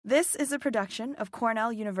This is a production of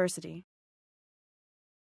Cornell University.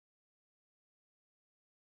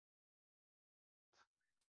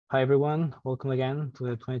 Hi, everyone. Welcome again to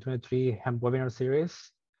the 2023 Hemp webinar series.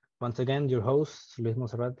 Once again, your host, Luis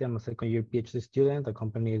Monserrati. I'm a second-year PhD student,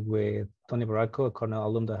 accompanied with Tony Barraco, a Cornell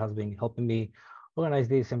alum that has been helping me organize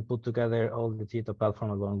this and put together all the digital platform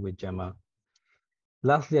along with Gemma.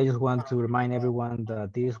 Lastly, I just want to remind everyone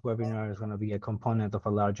that this webinar is going to be a component of a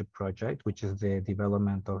larger project, which is the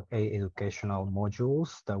development of 8 educational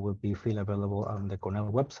modules that will be freely available on the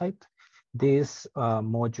Cornell website. This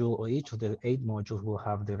module, or each of the 8 modules, will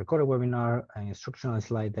have the recorded webinar, an instructional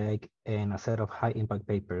slide deck, and a set of high impact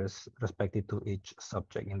papers respective to each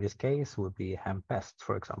subject. In this case, would be hemp pests,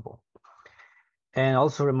 for example. And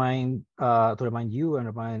also to remind you and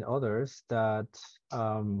remind others that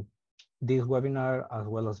this webinar, as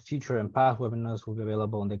well as future and past webinars, will be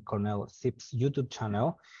available on the Cornell SIPS YouTube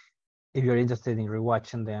channel if you're interested in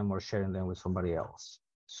rewatching them or sharing them with somebody else.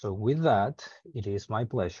 So with that, it is my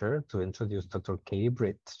pleasure to introduce Dr. Kadie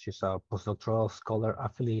Britt. She's a postdoctoral scholar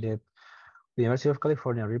affiliated with the University of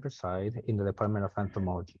California-Riverside in the Department of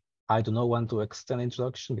Entomology. I do not want to extend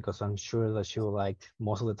introduction because I'm sure that she will like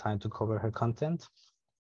most of the time to cover her content.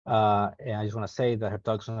 And I just want to say that her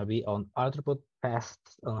talk is going to be on arthropod,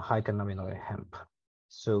 pests, and high cannabinoid hemp.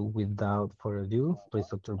 So without further ado, please,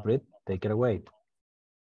 Dr. Britt, take it away.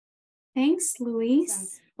 Thanks,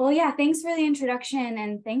 Luis. Well, yeah, thanks for the introduction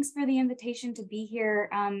and thanks for the invitation to be here.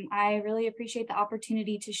 I really appreciate the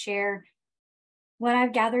opportunity to share what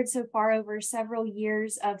I've gathered so far over several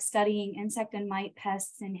years of studying insect and mite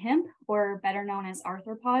pests in hemp, or better known as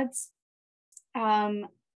arthropods.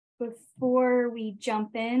 Before we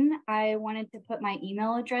jump in, I wanted to put my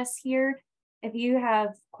email address here. If you have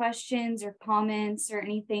questions or comments or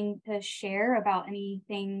anything to share about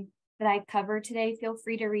anything that I cover today, feel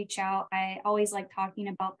free to reach out. I always like talking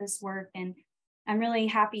about this work, and I'm really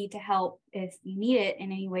happy to help if you need it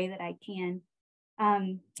in any way that I can.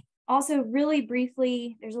 Also, really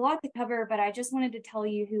briefly, there's a lot to cover, but I just wanted to tell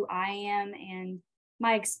you who I am and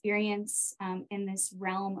my experience in this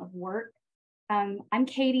realm of work. I'm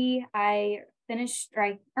Kadie. I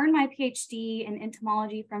earned my PhD in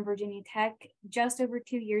entomology from Virginia Tech just over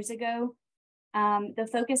 2 years ago. The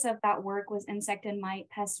focus of that work was insect and mite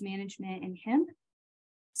pest management in hemp.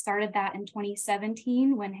 Started that in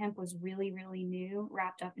 2017 when hemp was really, really new,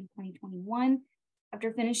 wrapped up in 2021.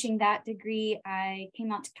 After finishing that degree, I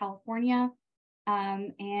came out to California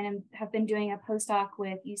and have been doing a postdoc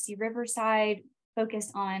with UC Riverside,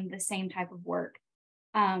 focused on the same type of work.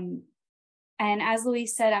 And as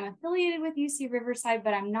Luis said, I'm affiliated with UC Riverside,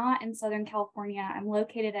 but I'm not in Southern California. I'm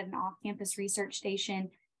located at an off-campus research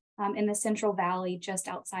station in the Central Valley, just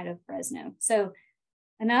outside of Fresno. So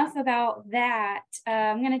enough about that.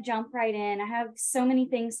 I'm going to jump right in. I have so many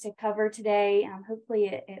things to cover today. Hopefully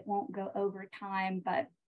it won't go over time, but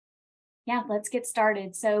yeah, let's get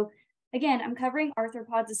started. So again, I'm covering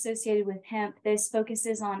arthropods associated with hemp. This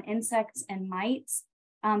focuses on insects and mites.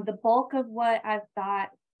 The bulk of what I've got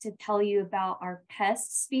to tell you about are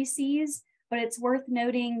pest species, but it's worth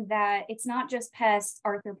noting that it's not just pest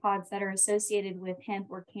arthropods that are associated with hemp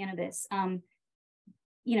or cannabis.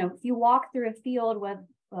 If you walk through a field, with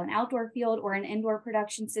an outdoor field or an indoor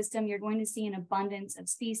production system, you're going to see an abundance of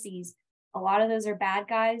species. A lot of those are bad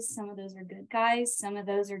guys. Some of those are good guys. Some of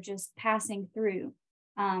those are just passing through,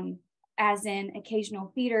 as in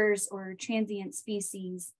occasional feeders or transient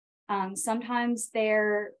species. Sometimes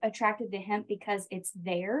they're attracted to hemp because it's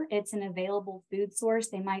there. It's an available food source.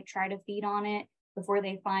 They might try to feed on it before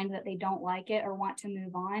they find that they don't like it or want to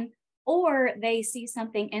move on, or they see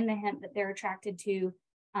something in the hemp that they're attracted to.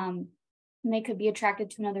 And they could be attracted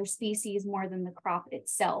to another species more than the crop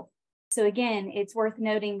itself. So again, it's worth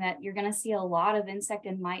noting that you're going to see a lot of insect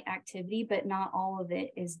and mite activity, but not all of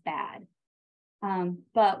it is bad.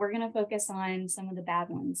 But we're going to focus on some of the bad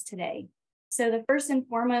ones today. So the first and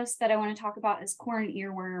foremost that I want to talk about is corn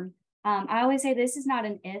earworm. I always say this is not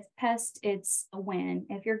an if pest, it's a when.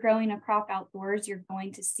 If you're growing a crop outdoors, you're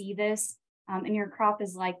going to see this, and your crop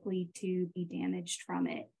is likely to be damaged from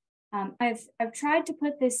it. I've tried to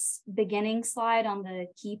put this beginning slide on the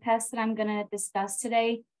key pests that I'm going to discuss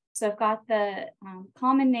today. So I've got the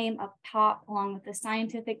common name up top along with the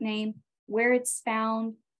scientific name, where it's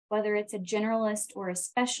found, whether it's a generalist or a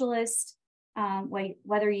specialist,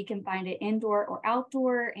 whether you can find it indoor or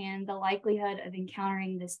outdoor, and the likelihood of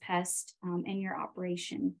encountering this pest in your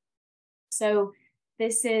operation. So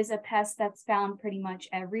this is a pest that's found pretty much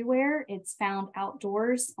everywhere. It's found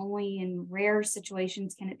outdoors. Only in rare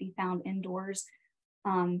situations can it be found indoors.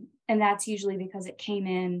 And that's usually because it came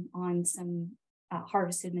in on some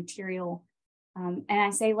harvested material. And I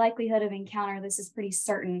say likelihood of encounter, this is pretty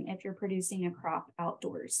certain if you're producing a crop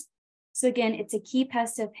outdoors. So again, it's a key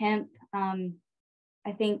pest of hemp.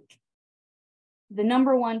 I think the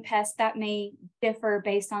number one pest that may differ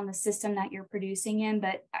based on the system that you're producing in,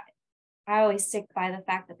 but I always stick by the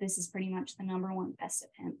fact that this is pretty much the number one pest of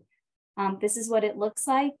hemp. This is what it looks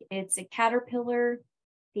like. It's a caterpillar.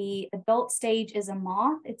 The adult stage is a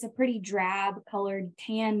moth. It's a pretty drab colored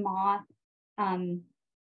tan moth. On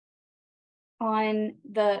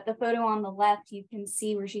the photo on the left, you can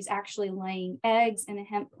see where she's actually laying eggs in a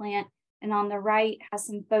hemp plant. And on the right has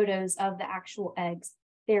some photos of the actual eggs.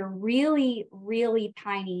 They're really, really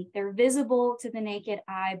tiny. They're visible to the naked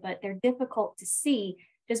eye, but they're difficult to see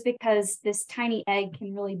just because this tiny egg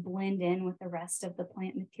can really blend in with the rest of the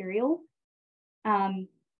plant material.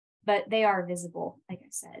 But they are visible, like I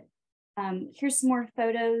said. Here's some more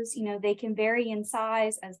photos. You know, they can vary in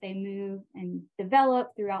size as they move and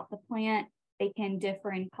develop throughout the plant. They can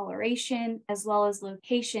differ in coloration as well as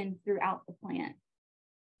location throughout the plant.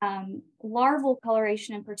 Larval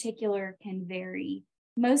coloration in particular can vary.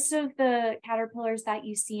 Most of the caterpillars that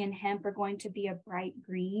you see in hemp are going to be a bright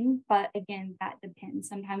green, but again, that depends.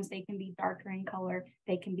 Sometimes they can be darker in color.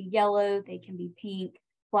 They can be yellow, they can be pink,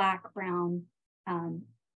 black, brown,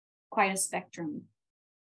 quite a spectrum.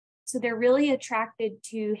 So they're really attracted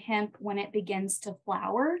to hemp when it begins to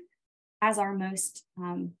flower, as are most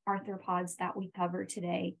arthropods that we cover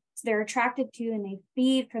today. So they're attracted to and they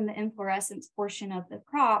feed from the inflorescence portion of the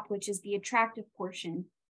crop, which is the attractive portion.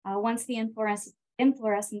 Once the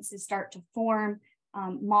inflorescences start to form,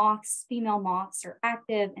 female moths are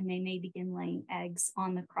active and they may begin laying eggs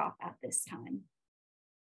on the crop at this time.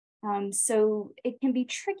 So it can be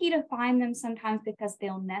tricky to find them sometimes because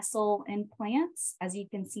they'll nestle in plants, as you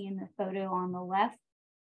can see in the photo on the left.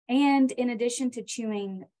 And in addition to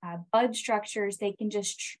chewing bud structures, they can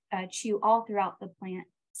just chew all throughout the plant.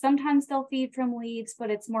 Sometimes they'll feed from leaves, but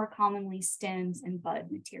it's more commonly stems and bud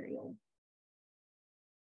material.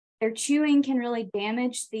 Their chewing can really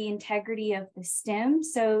damage the integrity of the stem.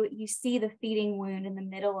 So you see the feeding wound in the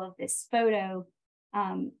middle of this photo.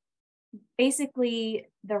 Basically,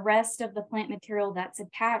 the rest of the plant material that's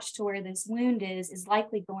attached to where this wound is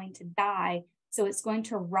likely going to die. So it's going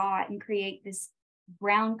to rot and create this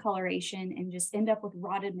brown coloration and just end up with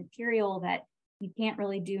rotted material that you can't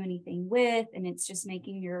really do anything with. And it's just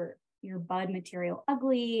making your bud material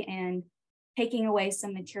ugly and taking away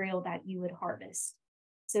some material that you would harvest.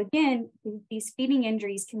 So again, these feeding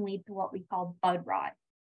injuries can lead to what we call bud rot.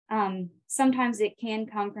 Sometimes it can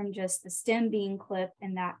come from just the stem being clipped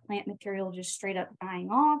and that plant material just straight up dying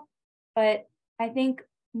off. But I think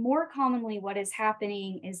more commonly what is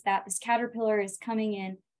happening is that this caterpillar is coming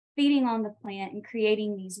in, feeding on the plant and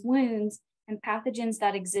creating these wounds, and pathogens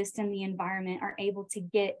that exist in the environment are able to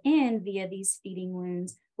get in via these feeding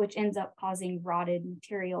wounds, which ends up causing rotted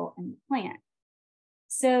material in the plant.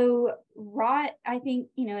 So rot, I think,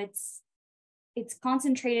 it's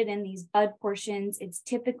concentrated in these bud portions. It's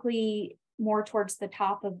typically more towards the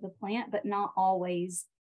top of the plant, but not always.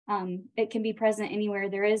 It can be present anywhere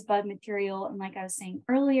there is bud material. And like I was saying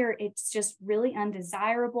earlier, it's just really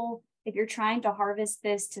undesirable. If you're trying to harvest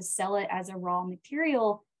this to sell it as a raw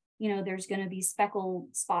material, there's going to be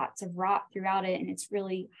speckled spots of rot throughout it, and it's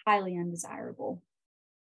really highly undesirable.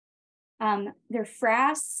 Their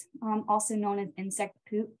frass, also known as insect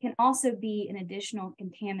poop, can also be an additional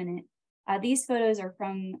contaminant. These photos are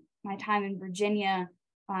from my time in Virginia,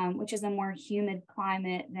 which is a more humid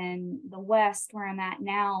climate than the West where I'm at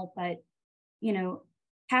now. But,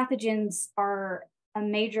 pathogens are a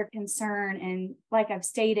major concern. And like I've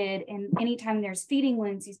stated, and anytime there's feeding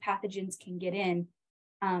wounds, these pathogens can get in.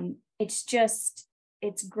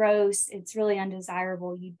 It's gross. It's really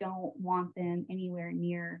undesirable. You don't want them anywhere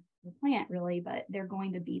near the plant really, but they're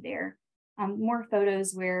going to be there. More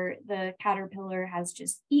photos where the caterpillar has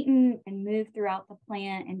just eaten and moved throughout the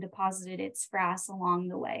plant and deposited its frass along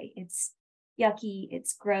the way. It's yucky,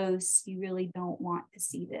 it's gross. You really don't want to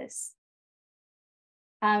see this.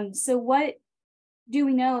 So what do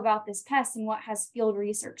we know about this pest and what has field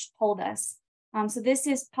research told us? So this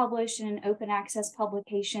is published in an open access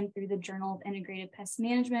publication through the Journal of Integrated Pest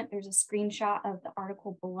Management. There's a screenshot of the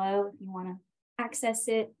article below if you want to access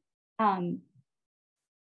it.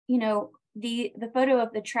 The photo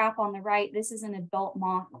of the trap on the right, this is an adult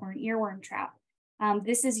moth corn earworm trap.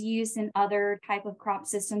 This is used in other type of crop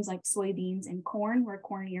systems like soybeans and corn, where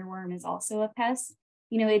corn earworm is also a pest.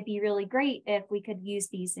 It'd be really great if we could use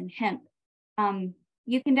these in hemp.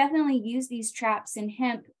 You can definitely use these traps in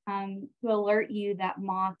hemp to alert you that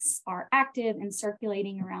moths are active and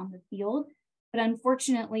circulating around the field. But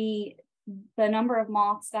unfortunately, the number of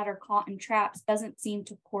moths that are caught in traps doesn't seem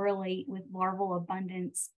to correlate with larval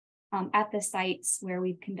abundance at the sites where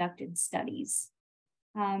we've conducted studies.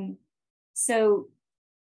 So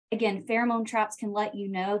again, pheromone traps can let you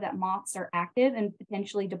know that moths are active and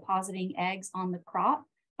potentially depositing eggs on the crop,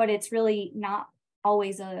 but it's really not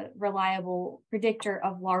always a reliable predictor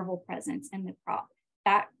of larval presence in the crop.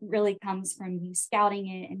 That really comes from you scouting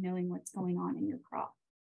it and knowing what's going on in your crop.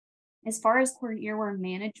 As far as corn earworm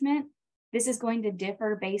management, this is going to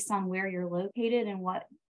differ based on where you're located and what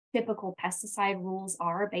typical pesticide rules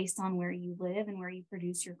are based on where you live and where you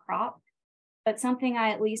produce your crop. But something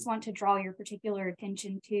I at least want to draw your particular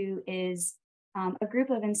attention to is a group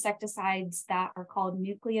of insecticides that are called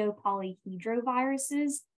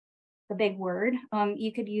nucleopolyhedroviruses, the big word.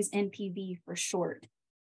 You could use NPV for short.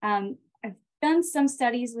 I've done some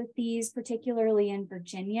studies with these, particularly in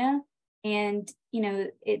Virginia, and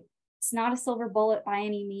it's not a silver bullet by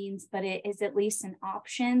any means, but it is at least an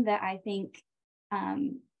option that I think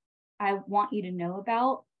I want you to know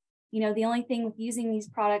about. The only thing with using these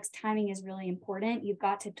products, timing is really important. You've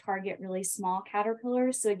got to target really small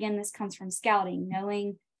caterpillars. So again, this comes from scouting,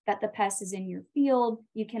 knowing that the pest is in your field,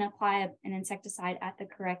 you can apply an insecticide at the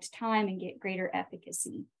correct time and get greater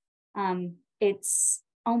efficacy. Its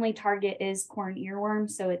only target is corn earworm,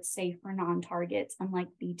 so it's safe for non-targets, unlike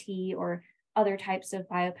BT or other types of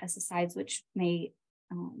biopesticides, which may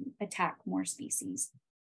attack more species.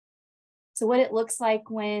 So what it looks like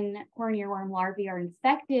when corn earworm larvae are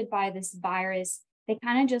infected by this virus, they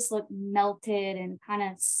kind of just look melted and kind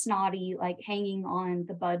of snotty, like hanging on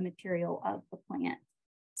the bud material of the plant.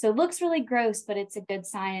 So it looks really gross, but it's a good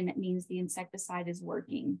sign and it means the insecticide is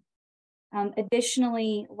working.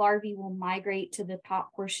 Additionally, larvae will migrate to the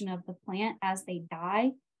top portion of the plant as they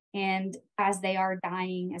die. And as they are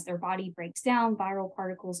dying, as their body breaks down, viral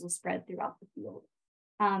particles will spread throughout the field.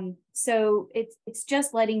 So it's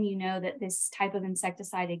just letting you know that this type of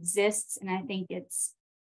insecticide exists, and I think it's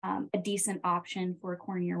a decent option for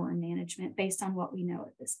corn earworm management based on what we know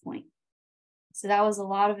at this point. So that was a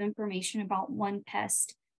lot of information about one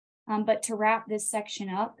pest. But to wrap this section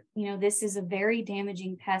up, this is a very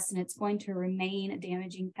damaging pest, and it's going to remain a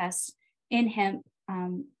damaging pest in hemp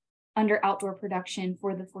under outdoor production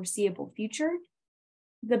for the foreseeable future.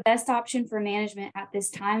 The best option for management at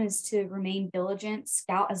this time is to remain diligent,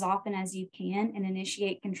 scout as often as you can, and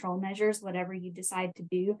initiate control measures, whatever you decide to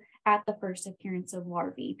do at the first appearance of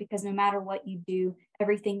larvae, because no matter what you do,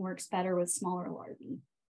 everything works better with smaller larvae.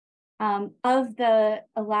 Of the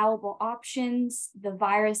allowable options, the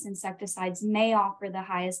virus insecticides may offer the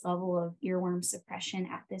highest level of earworm suppression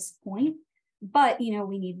at this point. But,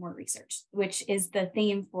 we need more research, which is the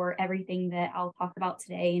theme for everything that I'll talk about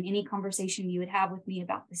today and any conversation you would have with me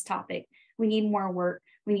about this topic. We need more work.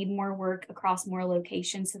 We need more work across more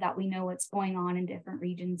locations so that we know what's going on in different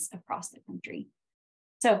regions across the country.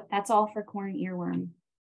 So that's all for corn earworm.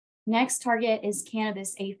 Next target is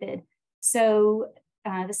cannabis aphid. So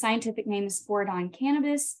the scientific name is Phoridon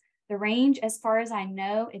cannabis. The range, as far as I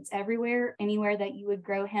know, it's everywhere. Anywhere that you would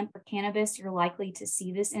grow hemp or cannabis, you're likely to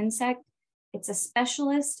see this insect. It's a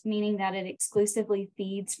specialist, meaning that it exclusively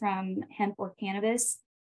feeds from hemp or cannabis,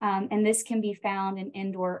 and this can be found in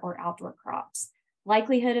indoor or outdoor crops.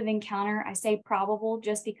 Likelihood of encounter, I say probable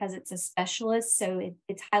just because it's a specialist, so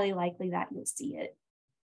it's highly likely that you'll see it.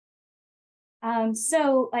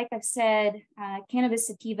 So like I've said, cannabis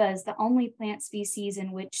sativa is the only plant species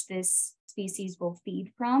in which this species will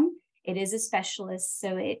feed from. It is a specialist,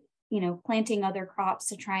 so planting other crops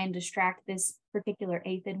to try and distract this particular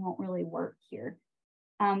aphid won't really work here.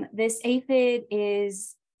 This aphid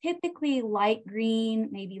is typically light green,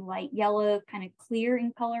 maybe light yellow, kind of clear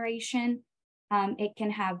in coloration. It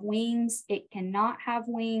can have wings, it cannot have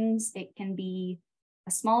wings, it can be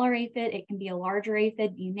a smaller aphid, it can be a larger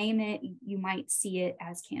aphid, you name it, you might see it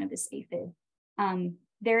as cannabis aphid.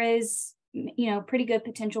 There is pretty good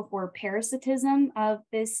potential for parasitism of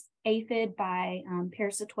this aphid by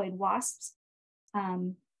parasitoid wasps.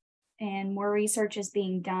 And more research is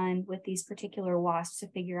being done with these particular wasps to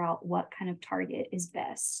figure out what kind of target is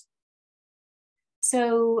best.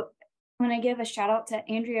 So I want to give a shout out to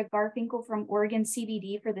Andrea Garfinkel from Oregon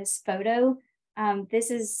CBD for this photo. This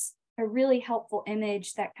is a really helpful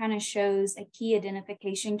image that kind of shows a key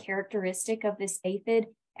identification characteristic of this aphid.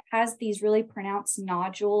 It has these really pronounced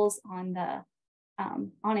nodules on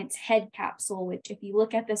its head capsule, which if you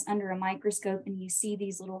look at this under a microscope and you see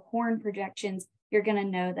these little horn projections, you're going to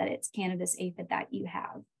know that it's cannabis aphid that you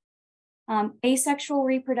have. Asexual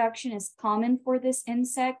reproduction is common for this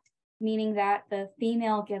insect, meaning that the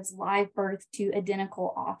female gives live birth to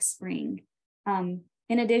identical offspring.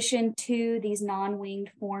 In addition to these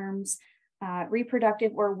non-winged forms,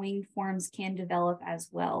 reproductive or winged forms can develop as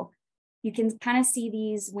well. You can kind of see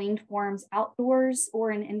these winged forms outdoors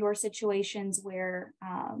or in indoor situations where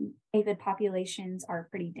aphid populations are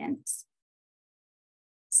pretty dense.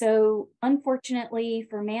 So unfortunately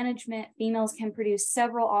for management, females can produce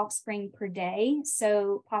several offspring per day,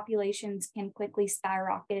 so populations can quickly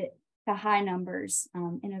skyrocket to high numbers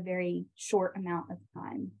in a very short amount of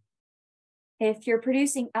time. If you're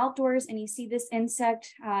producing outdoors and you see this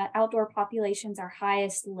insect, outdoor populations are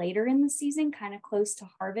highest later in the season, kind of close to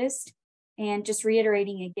harvest. And just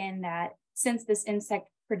reiterating again that since this insect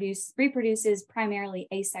reproduces primarily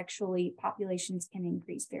asexually, populations can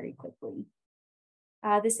increase very quickly.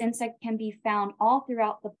 This insect can be found all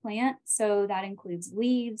throughout the plant, so that includes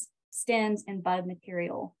leaves, stems, and bud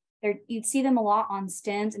material. You'd see them a lot on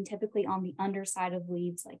stems and typically on the underside of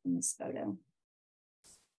leaves, like in this photo.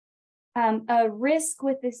 A risk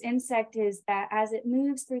with this insect is that as it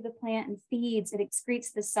moves through the plant and feeds, it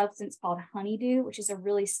excretes this substance called honeydew, which is a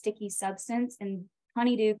really sticky substance. And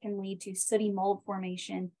honeydew can lead to sooty mold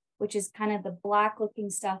formation, which is kind of the black looking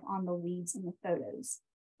stuff on the leaves in the photos.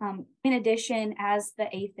 In addition, as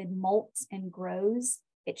the aphid molts and grows,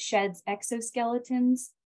 it sheds exoskeletons,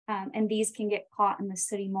 and these can get caught in the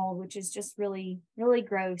sooty mold, which is just really, really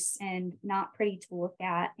gross and not pretty to look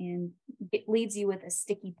at, and it leaves you with a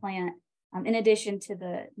sticky plant, in addition to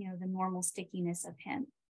the normal stickiness of hemp.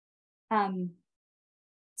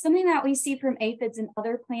 Something that we see from aphids and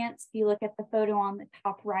other plants, if you look at the photo on the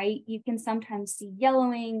top right, you can sometimes see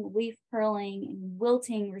yellowing, leaf curling, and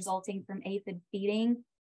wilting resulting from aphid feeding.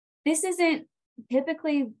 This isn't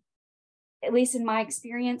typically, at least in my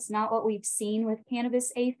experience, not what we've seen with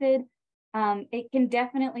cannabis aphid. It can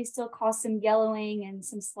definitely still cause some yellowing and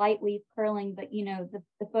some slight leaf curling, but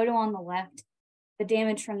the photo on the left, the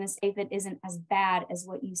damage from this aphid isn't as bad as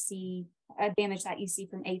what you see, damage that you see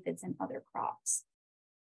from aphids and other crops.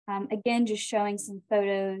 Again, just showing some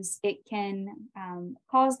photos, it can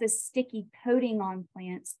cause this sticky coating on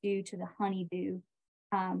plants due to the honeydew.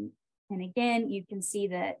 And again, you can see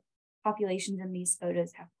that populations in these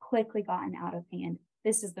photos have quickly gotten out of hand.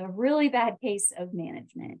 This is the really bad case of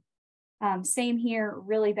management. Same here,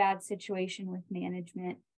 really bad situation with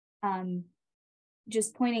management.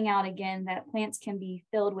 Just pointing out again that plants can be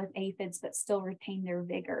filled with aphids but still retain their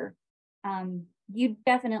vigor. You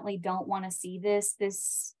definitely don't want to see this.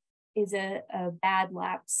 This is a bad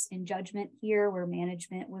lapse in judgment here where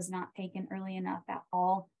management was not taken early enough at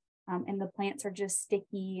all. And the plants are just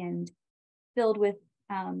sticky and filled with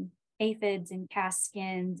aphids and cast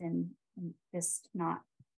skins and just not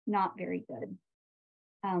very good.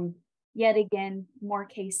 Yet again, more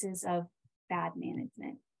cases of bad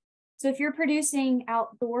management. So if you're producing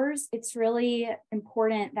outdoors, it's really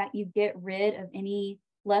important that you get rid of any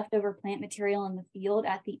leftover plant material in the field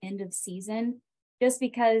at the end of season, just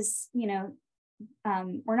because,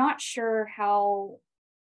 we're not sure how,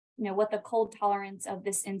 what the cold tolerance of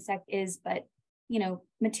this insect is, but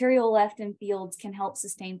material left in fields can help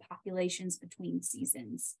sustain populations between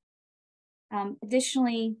seasons.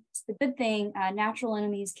 Additionally, it's the good thing, natural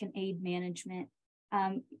enemies can aid management.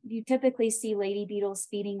 You typically see lady beetles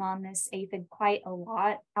feeding on this aphid quite a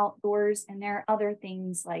lot outdoors, and there are other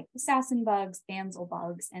things like assassin bugs, damsel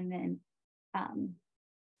bugs, and then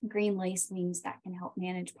green lacewings that can help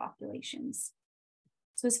manage populations.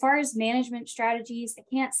 So as far as management strategies, I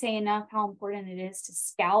can't say enough how important it is to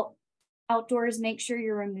scout outdoors, make sure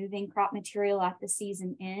you're removing crop material at the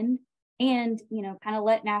season end, and kind of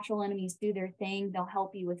let natural enemies do their thing. They'll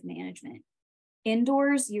help you with management.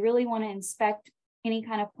 Indoors, you really want to inspect any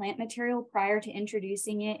kind of plant material prior to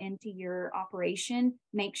introducing it into your operation.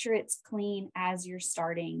 Make sure it's clean as you're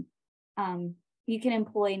starting. You can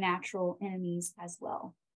employ natural enemies as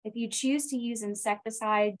well. If you choose to use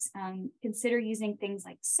insecticides, consider using things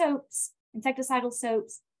like soaps, insecticidal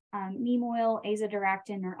soaps, neem oil,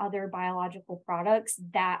 azadirachtin, or other biological products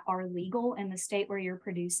that are legal in the state where you're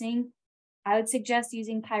producing. I would suggest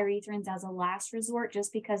using pyrethrins as a last resort,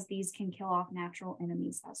 just because these can kill off natural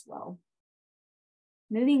enemies as well.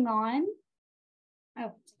 Moving on.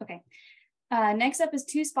 Oh, okay. Next up is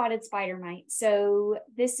two-spotted spider mite. So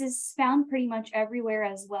this is found pretty much everywhere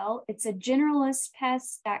as well. It's a generalist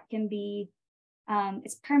pest that can be,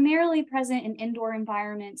 it's primarily present in indoor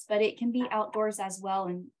environments, but it can be outdoors as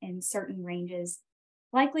well in certain ranges.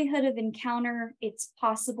 Likelihood of encounter, it's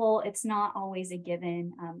possible. It's not always a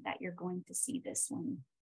given that you're going to see this one.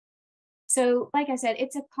 So like I said,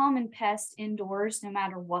 it's a common pest indoors, no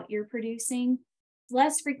matter what you're producing.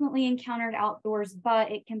 Less frequently encountered outdoors,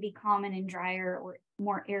 but it can be common in drier or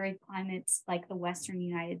more arid climates like the Western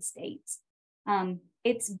United States.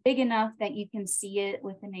 It's big enough that you can see it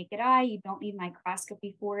with the naked eye. You don't need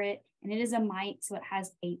microscopy for it. And it is a mite, so it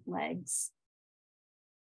has 8 legs.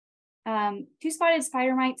 Two-spotted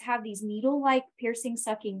spider mites have these needle-like piercing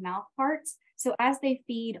sucking mouth parts. So as they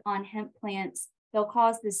feed on hemp plants, they'll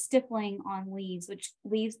cause this stippling on leaves, which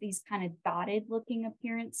leaves these kind of dotted looking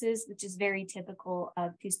appearances, which is very typical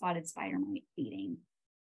of two-spotted spider mite feeding.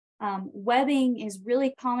 Webbing is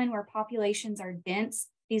really common where populations are dense.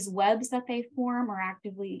 These webs that they form are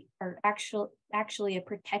actually a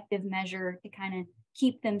protective measure to kind of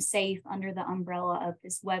keep them safe under the umbrella of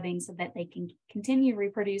this webbing so that they can continue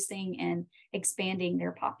reproducing and expanding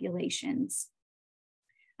their populations.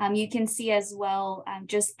 You can see as well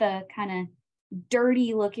just the kind of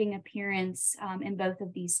dirty looking appearance in both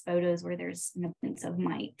of these photos where there's an abundance of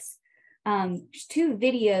mites. 2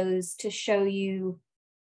 videos to show you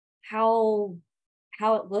how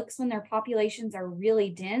it looks when their populations are really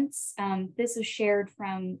dense. This was shared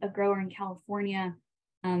from a grower in California.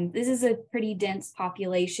 This is a pretty dense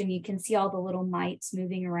population. You can see all the little mites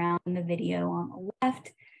moving around in the video on the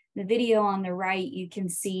left. The video on the right, you can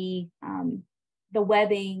see the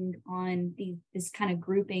webbing on this kind of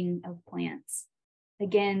grouping of plants.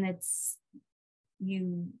 Again,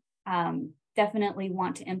 you definitely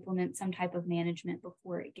want to implement some type of management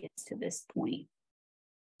before it gets to this point.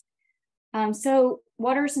 So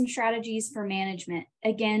what are some strategies for management?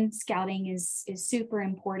 Again, scouting is super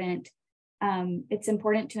important. It's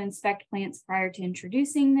important to inspect plants prior to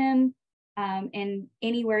introducing them. And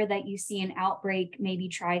anywhere that you see an outbreak, maybe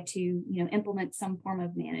try to implement some form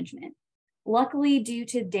of management. Luckily, due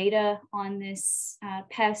to data on this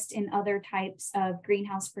pest and other types of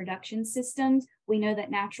greenhouse production systems, we know that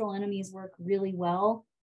natural enemies work really well.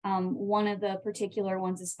 One of the particular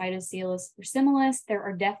ones is Phytocelis persimilis. There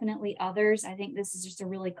are definitely others. I think this is just a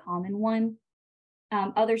really common one.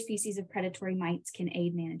 Other species of predatory mites can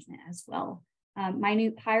aid management as well.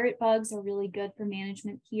 Minute pirate bugs are really good for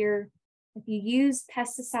management here. If you use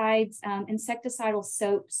pesticides, insecticidal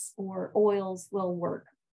soaps or oils will work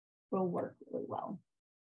really well.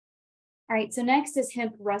 All right, so next is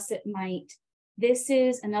hemp russet mite. This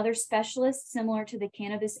is another specialist similar to the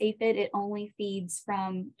cannabis aphid. It only feeds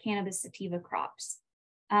from cannabis sativa crops.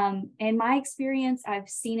 In my experience, I've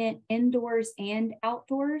seen it indoors and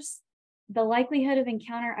outdoors. The likelihood of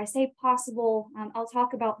encounter, I say possible, I'll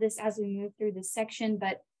talk about this as we move through this section,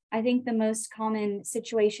 but I think the most common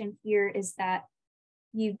situation here is that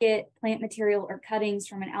you get plant material or cuttings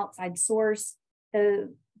from an outside source.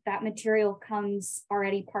 That material comes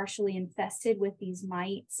already partially infested with these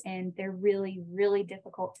mites, and they're really, really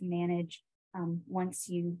difficult to manage once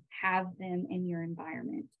you have them in your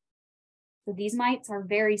environment. So these mites are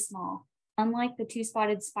very small. Unlike the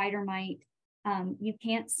two-spotted spider mite, you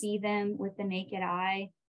can't see them with the naked eye.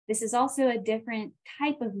 This is also a different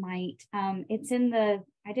type of mite. It's in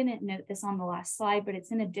I didn't note this on the last slide, but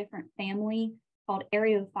it's in a different family called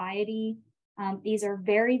Areophyidae. These are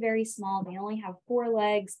very, very small. They only have 4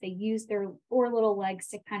 legs. They use their 4 little legs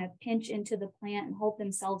to kind of pinch into the plant and hold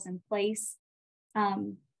themselves in place.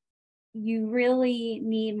 You really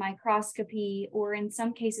need microscopy, or in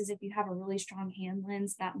some cases, if you have a really strong hand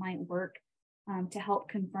lens, that might work to help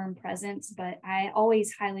confirm presence. But I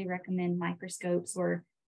always highly recommend microscopes or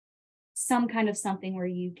some kind of something where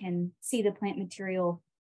you can see the plant material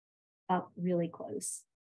up really close.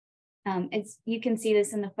 You can see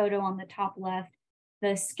this in the photo on the top left.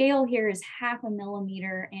 The scale here is 0.5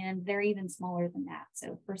 millimeter, and they're even smaller than that.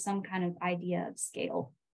 So for some kind of idea of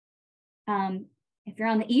scale. If you're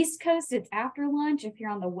on the East Coast, it's after lunch. If you're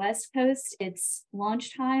on the West Coast, it's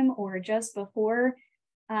lunchtime or just before.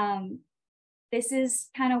 This is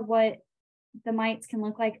kind of what the mites can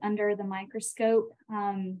look like under the microscope,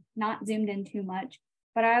 not zoomed in too much.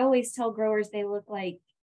 But I always tell growers they look like,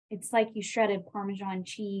 it's like you shredded Parmesan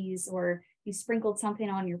cheese or you sprinkled something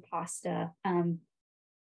on your pasta,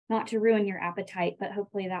 not to ruin your appetite, but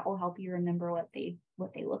hopefully that will help you remember what they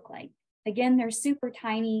look like. Again, they're super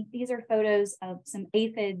tiny. These are photos of some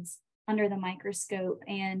aphids under the microscope,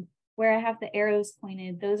 and where I have the arrows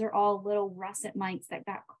pointed, those are all little russet mites that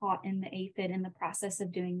got caught in the aphid in the process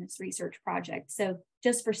of doing this research project. So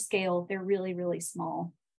just for scale, they're really, really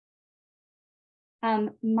small.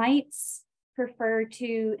 Mites prefer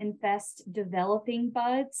to infest developing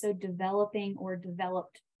buds, so developing or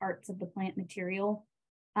developed parts of the plant material.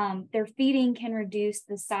 Their feeding can reduce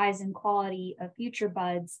the size and quality of future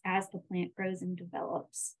buds as the plant grows and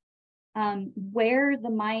develops. Where the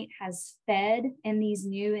mite has fed in these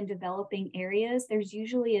new and developing areas, there's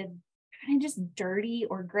usually a kind of just dirty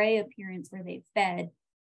or gray appearance where they've fed.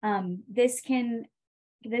 This can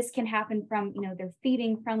this can happen from, they're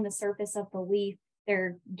feeding from the surface of the leaf.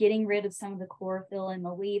 They're getting rid of some of the chlorophyll in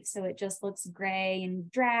the leaf, so it just looks gray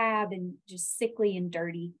and drab and just sickly and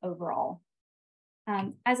dirty overall.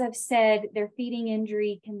 As I've said, their feeding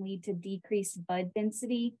injury can lead to decreased bud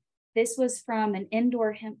density. This was from an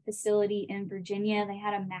indoor hemp facility in Virginia. They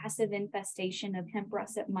had a massive infestation of hemp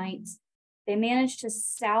russet mites. They managed to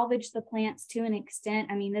salvage the plants to an extent.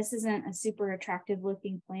 I mean, this isn't a super attractive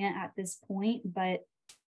looking plant at this point, but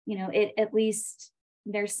it at least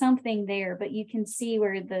there's something there, but you can see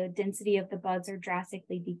where the density of the buds are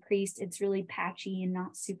drastically decreased. It's really patchy and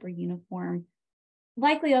not super uniform.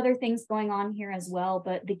 Likely other things going on here as well,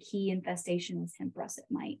 but the key infestation was hemp russet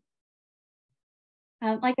mite.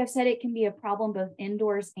 Like I've said, it can be a problem both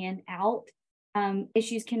indoors and out.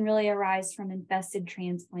 Issues can really arise from infested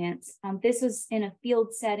transplants. This was in a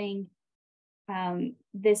field setting.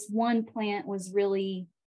 This one plant was really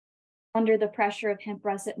under the pressure of hemp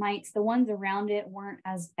russet mites. The ones around it weren't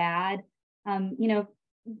as bad.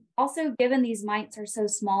 Also, given these mites are so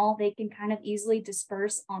small, they can kind of easily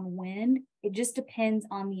disperse on wind. It just depends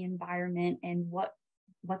on the environment and what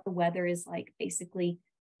the weather is like, basically.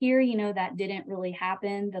 Here, that didn't really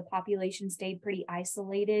happen. The population stayed pretty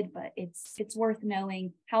isolated, but it's worth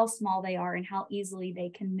knowing how small they are and how easily they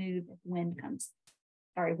can move if wind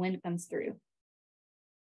comes through.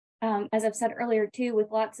 As I've said earlier too,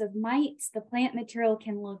 with lots of mites, the plant material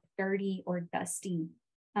can look dirty or dusty.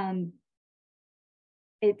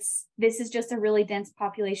 This is just a really dense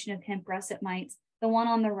population of hemp russet mites. The one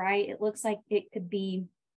on the right, it looks like it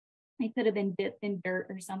could have been dipped in dirt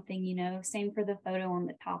or something, same for the photo on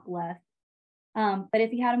the top left. But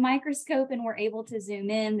if you had a microscope and were able to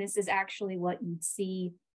zoom in, this is actually what you'd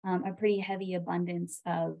see, a pretty heavy abundance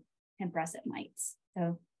of hemp russet mites.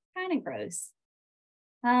 So kind of gross.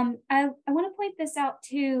 I want to point this out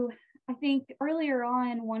too. I think earlier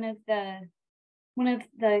on, one of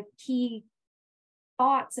the key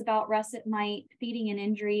thoughts about russet mite feeding an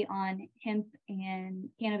injury on hemp and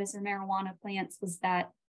cannabis or marijuana plants was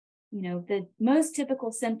that, the most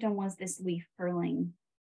typical symptom was this leaf curling.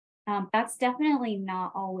 That's definitely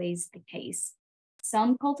not always the case.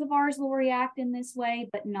 Some cultivars will react in this way,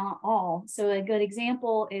 but not all. So a good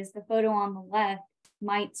example is the photo on the left,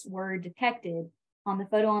 mites were detected. On the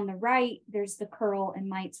photo on the right, there's the curl and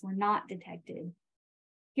mites were not detected.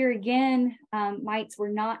 Here again, mites were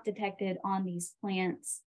not detected on these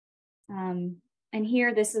plants. And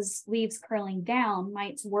here, this is leaves curling down.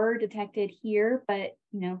 Mites were detected here, but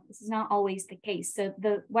this is not always the case. So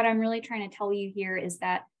what I'm really trying to tell you here is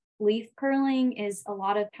that leaf curling is a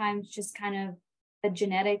lot of times just kind of a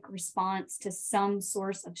genetic response to some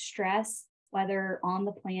source of stress, whether on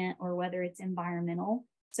the plant or whether it's environmental.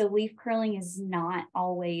 So leaf curling is not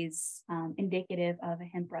always indicative of a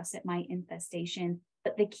hemp russet mite infestation.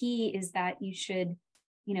 But the key is that you should,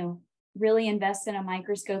 really invest in a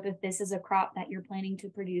microscope if this is a crop that you're planning to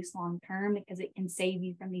produce long term, because it can save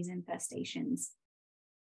you from these infestations.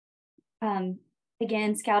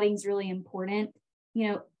 Again, scouting is really important.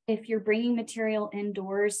 If you're bringing material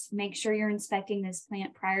indoors, make sure you're inspecting this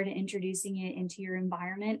plant prior to introducing it into your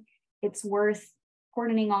environment. It's worth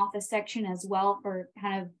cordoning off a section as well for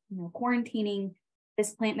kind of quarantining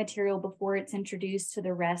this plant material before it's introduced to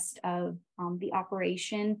the rest of the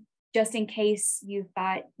operation, just in case you've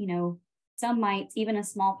got, some mites. Even a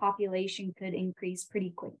small population could increase pretty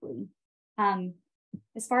quickly.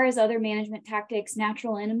 As far as other management tactics,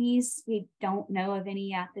 natural enemies, we don't know of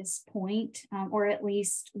any at this point, or at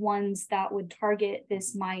least ones that would target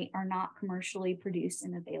this mite are not commercially produced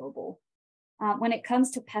and available. When it comes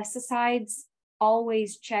to pesticides,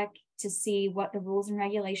 always check to see what the rules and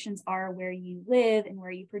regulations are where you live and where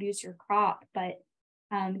you produce your crop. But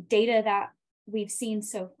data that we've seen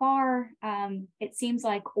so far, it seems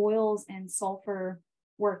like oils and sulfur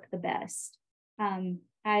work the best.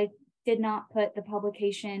 I did not put the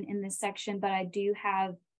publication in this section, but I do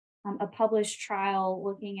have a published trial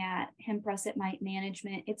looking at hemp russet mite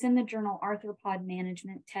management. It's in the journal Arthropod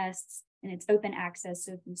Management Tests, and it's open access.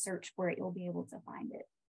 So if you search for it, you'll be able to find it.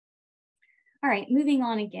 All right, moving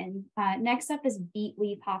on again. Next up is beet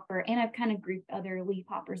leafhopper, and I've kind of grouped other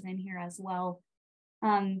leafhoppers in here as well.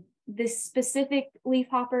 This specific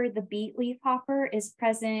leafhopper, the beet leafhopper, is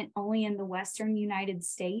present only in the Western United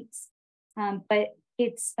States, but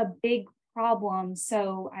it's a big problem,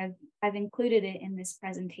 so I've included it in this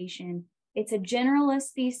presentation. It's a generalist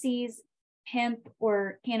species. Hemp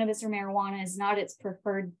or cannabis or marijuana is not its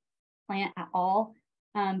preferred plant at all.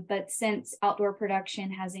 But since outdoor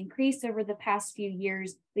production has increased over the past few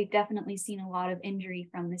years, we've definitely seen a lot of injury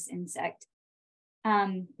from this insect.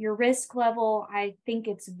 Your risk level, I think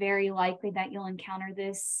it's very likely that you'll encounter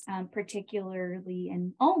this, particularly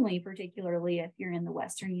and only particularly if you're in the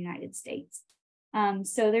Western United States.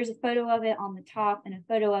 So there's a photo of it on the top and a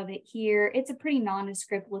photo of it here. It's a pretty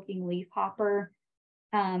nondescript looking leafhopper.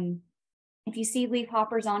 If you see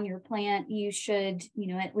leafhoppers on your plant, you should,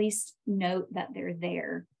 at least note that they're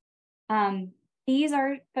there. These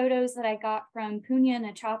are photos that I got from Punya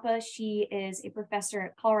Nachapa. She is a professor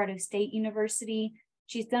at Colorado State University.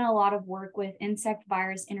 She's done a lot of work with insect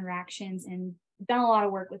virus interactions and done a lot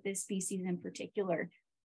of work with this species in particular.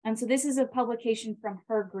 And so this is a publication from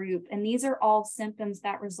her group, and these are all symptoms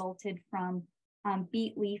that resulted from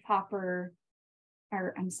beet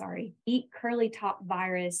curly top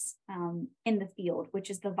virus in the field, which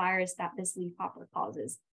is the virus that this leafhopper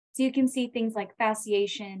causes. So you can see things like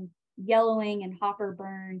fasciation, yellowing and hopper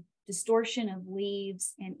burn, distortion of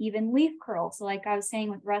leaves, and even leaf curl. So like I was saying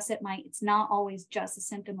with russet mite, it's not always just a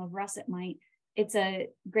symptom of russet mite. It's a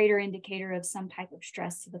greater indicator of some type of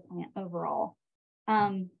stress to the plant overall.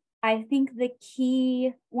 I think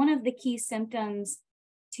one of the key symptoms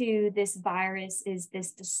to this virus is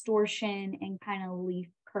this distortion and kind of leaf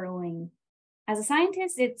curling. As a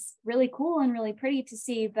scientist, it's really cool and really pretty to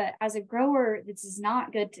see, but as a grower, this is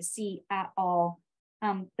not good to see at all.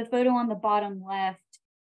 The photo on the bottom left,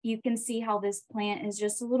 you can see how this plant is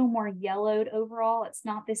just a little more yellowed overall. It's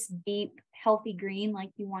not this deep, healthy green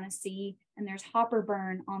like you want to see, and there's hopper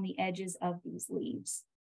burn on the edges of these leaves.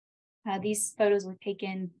 These photos were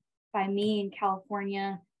taken by me in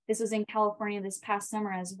California. This was in California this past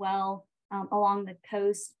summer as well, along the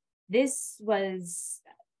coast. This was,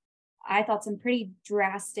 I thought, some pretty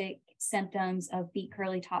drastic symptoms of beet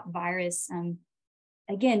curly top virus.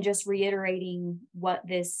 Again, just reiterating what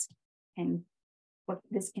this can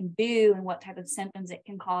do and what type of symptoms it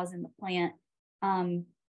can cause in the plant.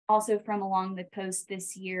 Also from along the coast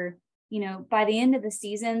this year, by the end of the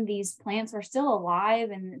season, these plants were still alive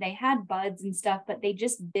and they had buds and stuff, but they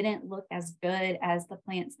just didn't look as good as the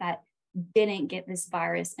plants that didn't get this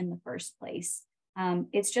virus in the first place.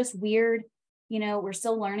 It's just weird. We're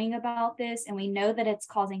still learning about this, and we know that it's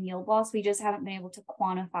causing yield loss. We just haven't been able to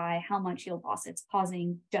quantify how much yield loss it's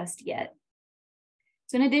causing just yet.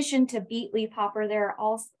 So in addition to beet leafhopper, there are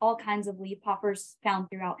all kinds of leafhoppers found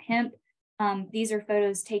throughout hemp. These are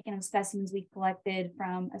photos taken of specimens we collected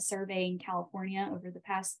from a survey in California over the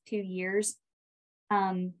past 2 years.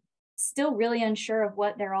 Still really unsure of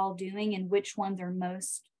what they're all doing and which ones are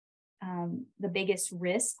most the biggest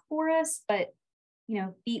risk for us, but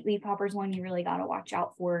beet leafhopper is one you really got to watch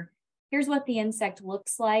out for. Here's what the insect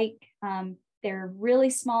looks like. They're really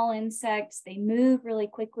small insects. They move really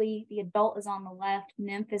quickly. The adult is on the left,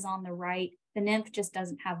 nymph is on the right. The nymph just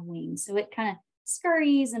doesn't have wings, so it kind of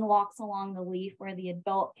scurries and walks along the leaf, where the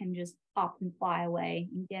adult can just pop and fly away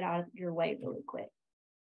and get out of your way really quick.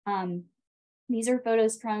 These are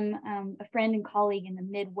photos from a friend and colleague in the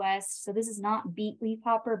Midwest. So this is not beet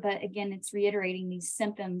leafhopper, but again, it's reiterating these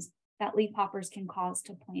symptoms that leafhoppers can cause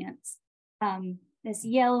to plants. This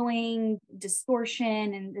yellowing,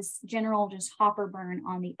 distortion, and this general just hopper burn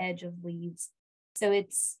on the edge of leaves. So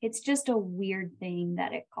it's just a weird thing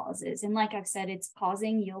that it causes. And like I've said, it's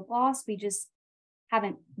causing yield loss. We just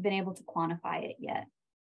haven't been able to quantify it yet.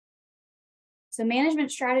 So management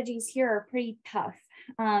strategies here are pretty tough.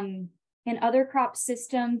 In other crop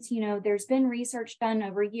systems, there's been research done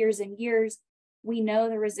over years and years. We know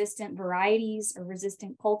the resistant varieties or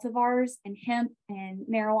resistant cultivars in hemp and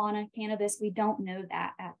marijuana, cannabis. We don't know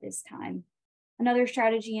that at this time. Another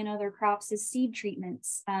strategy in other crops is seed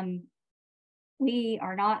treatments. We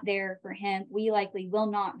are not there for hemp. We likely will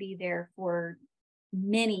not be there for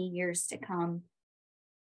many years to come.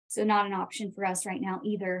 So not an option for us right now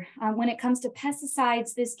either. When it comes to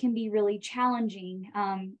pesticides, this can be really challenging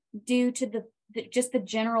due to just the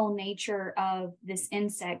general nature of this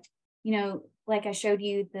insect. Like I showed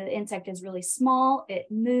you, the insect is really small. It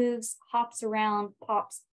moves, hops around,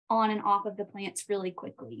 pops on and off of the plants really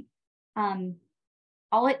quickly.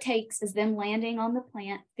 All it takes is them landing on the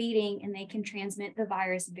plant, feeding, and they can transmit the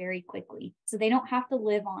virus very quickly. So they don't have to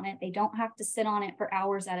live on it. They don't have to sit on it for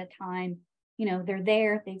hours at a time. They're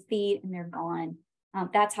there, they feed, and they're gone.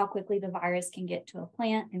 That's how quickly the virus can get to a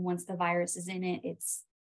plant. And once the virus is in it,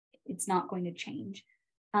 it's not going to change.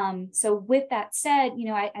 So with that said,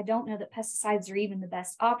 I don't know that pesticides are even the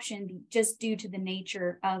best option just due to the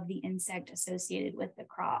nature of the insect associated with the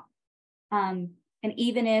crop. And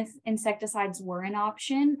even if insecticides were an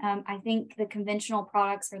option, I think the conventional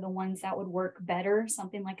products are the ones that would work better,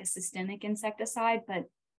 something like a systemic insecticide, but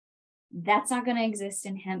that's not going to exist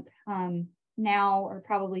in hemp now or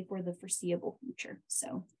probably for the foreseeable future.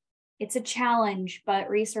 So it's a challenge, but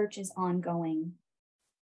research is ongoing.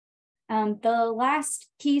 The last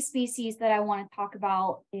key species that I want to talk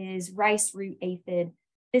about is rice root aphid.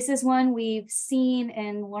 This is one we've seen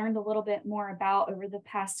and learned a little bit more about over the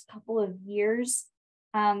past couple of years.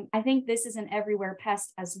 I think this is an everywhere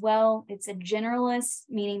pest as well. It's a generalist,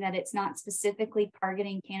 meaning that it's not specifically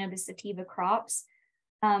targeting cannabis sativa crops.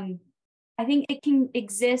 I think it can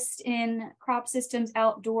exist in crop systems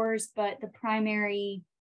outdoors, but the primary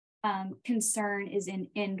concern is in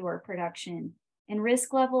indoor production. And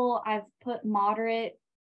risk level, I've put moderate.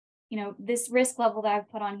 This risk level that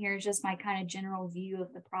I've put on here is just my kind of general view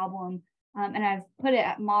of the problem. And I've put it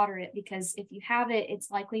at moderate because if you have it,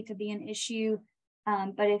 it's likely to be an issue.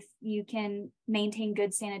 But if you can maintain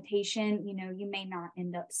good sanitation, you may not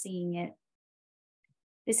end up seeing it.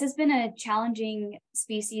 This has been a challenging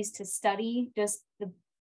species to study. Just the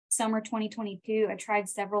summer 2022, I tried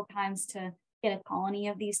several times to get a colony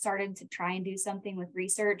of these started to try and do something with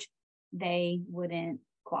research. They wouldn't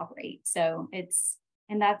cooperate.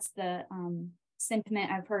 And that's the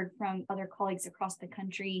sentiment I've heard from other colleagues across the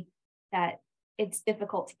country, that it's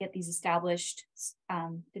difficult to get these established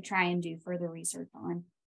to try and do further research on.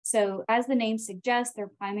 So as the name suggests,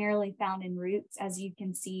 they're primarily found in roots, as you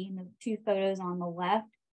can see in the two photos on the left.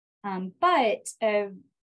 But a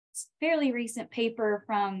fairly recent paper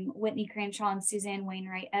from Whitney Cranshaw and Suzanne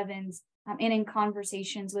Wainwright Evans, and in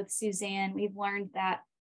conversations with Suzanne, we've learned that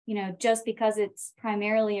just because it's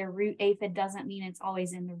primarily a root aphid doesn't mean it's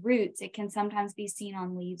always in the roots. It can sometimes be seen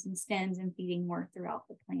on leaves and stems and feeding more throughout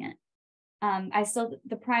the plant.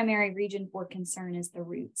 The primary region for concern is the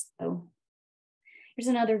roots. So here's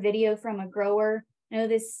another video from a grower. I know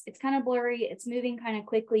it's kind of blurry, it's moving kind of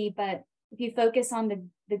quickly, but if you focus on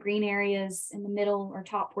the green areas in the middle or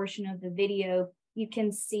top portion of the video, you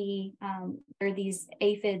can see where these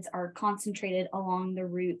aphids are concentrated along the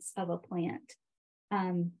roots of a plant.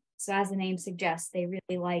 So as the name suggests, they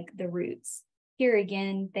really like the roots. Here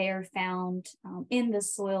again, they are found in the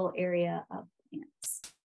soil area of plants.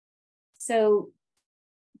 So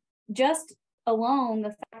just alone,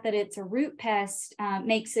 the fact that it's a root pest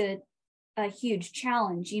makes it a huge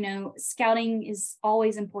challenge. Scouting is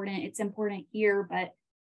always important. It's important here, but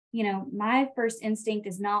my first instinct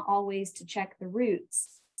is not always to check the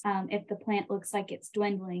roots. If the plant looks like it's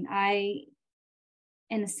dwindling,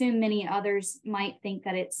 and assume many others might think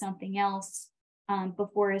that it's something else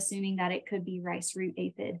before assuming that it could be rice root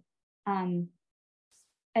aphid.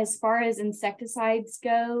 As far as insecticides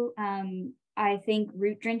go, I think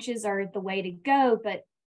root drenches are the way to go. But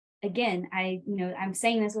again, I'm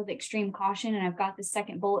saying this with extreme caution, and I've got the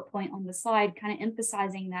second bullet point on the slide, kind of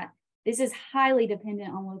emphasizing that this is highly dependent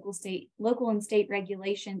on local and state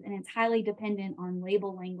regulations, and it's highly dependent on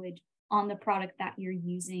label language on the product that you're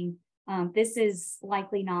using. This is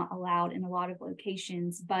likely not allowed in a lot of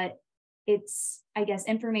locations, but it's, I guess,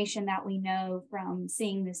 information that we know from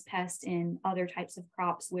seeing this pest in other types of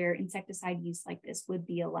crops where insecticide use like this would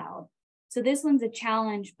be allowed. So this one's a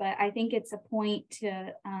challenge, but I think it's a point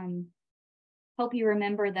to help you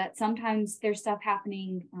remember that sometimes there's stuff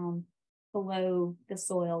happening below the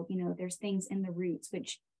soil. There's things in the roots,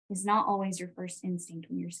 which is not always your first instinct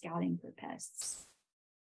when you're scouting for pests.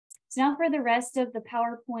 So now for the rest of the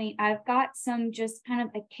PowerPoint, I've got some just kind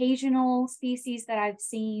of occasional species that I've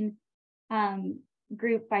seen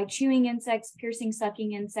grouped by chewing insects, piercing,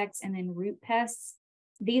 sucking insects, and then root pests.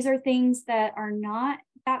 These are things that are not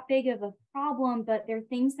that big of a problem, but they're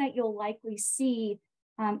things that you'll likely see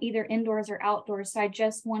either indoors or outdoors. So I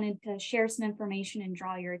just wanted to share some information and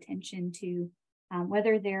draw your attention to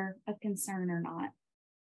whether they're a concern or not.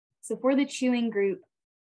 So for the chewing group,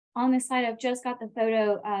 on this slide, I've just got the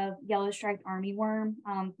photo of yellow-striped armyworm.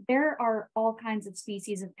 There are all kinds of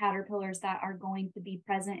species of caterpillars that are going to be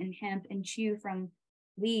present in hemp and chew from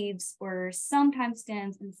leaves or sometimes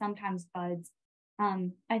stems and sometimes buds.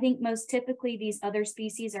 I think most typically these other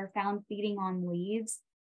species are found feeding on leaves.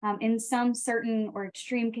 In some certain or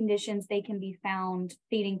extreme conditions, they can be found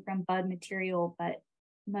feeding from bud material, but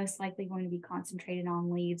most likely going to be concentrated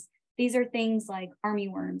on leaves. These are things like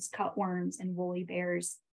armyworms, cutworms, and woolly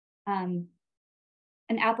bears. An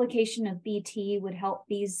application of BT would help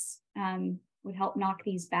knock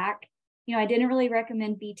these back. I didn't really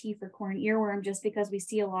recommend BT for corn earworm just because we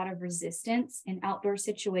see a lot of resistance in outdoor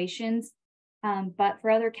situations. But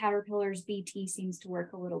for other caterpillars, BT seems to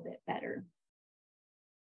work a little bit better.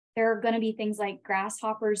 There are going to be things like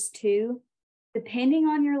grasshoppers too. Depending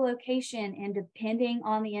on your location and depending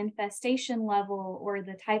on the infestation level or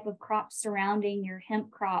the type of crop surrounding your hemp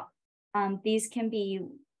crop, these can be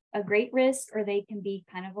a great risk or they can be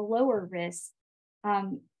kind of a lower risk.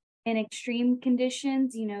 In extreme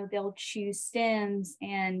conditions, they'll chew stems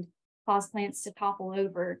and cause plants to topple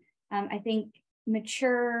over. I think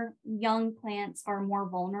mature young plants are more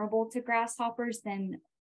vulnerable to grasshoppers than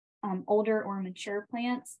older or mature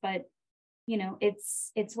plants, but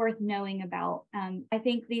it's worth knowing about. I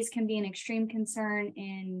think these can be an extreme concern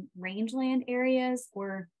in rangeland areas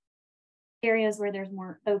or areas where there's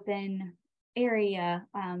more open area,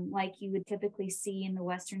 like you would typically see in the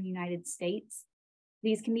Western United States.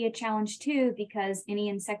 These can be a challenge too, because any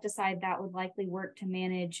insecticide that would likely work to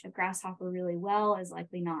manage a grasshopper really well is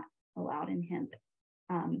likely not allowed in hemp.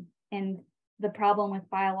 And the problem with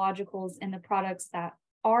biologicals and the products that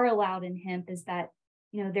are allowed in hemp is that,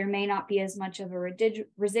 there may not be as much of a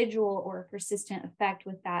residual or a persistent effect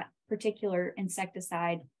with that particular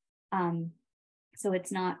insecticide. So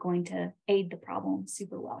it's not going to aid the problem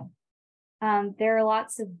super well. There are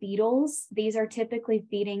lots of beetles. These are typically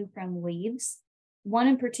feeding from leaves. One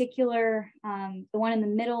in particular, the one in the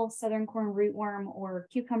middle, southern corn rootworm or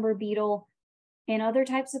cucumber beetle. In other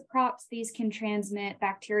types of crops, these can transmit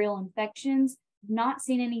bacterial infections. Not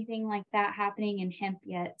seen anything like that happening in hemp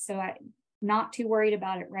yet, so I'm not too worried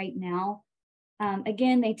about it right now.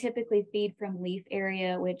 Again, they typically feed from leaf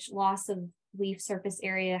area, which loss of leaf surface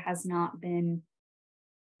area has not been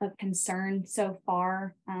a concern so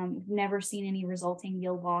far. Never seen any resulting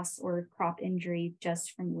yield loss or crop injury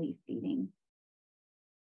just from leaf feeding.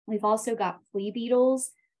 We've also got flea beetles.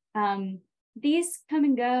 These come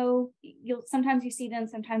and go. Sometimes you see them,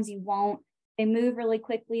 sometimes you won't. They move really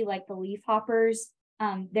quickly like the leaf hoppers.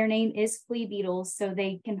 Their name is flea beetles, so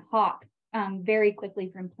they can hop very quickly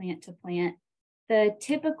from plant to plant. The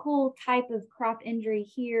typical type of crop injury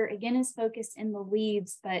here, again, is focused in the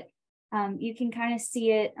leaves, but you can kind of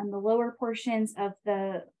see it on the lower portions of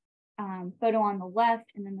the photo on the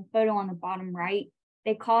left and then the photo on the bottom right.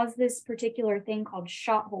 They cause this particular thing called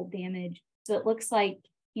shot hole damage. So it looks like,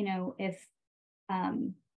 if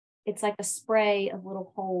it's like a spray of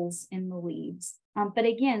little holes in the leaves. But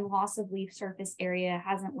again, loss of leaf surface area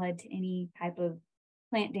hasn't led to any type of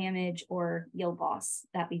plant damage or yield loss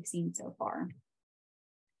that we've seen so far.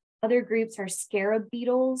 Other groups are scarab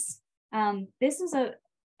beetles. This is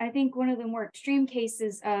I think one of the more extreme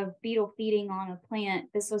cases of beetle feeding on a plant.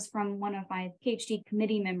 This was from one of my PhD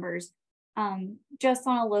committee members. Just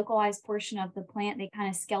on a localized portion of the plant, they kind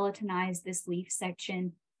of skeletonized this leaf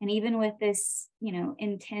section. And even with this,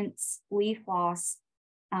 intense leaf loss,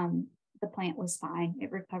 the plant was fine.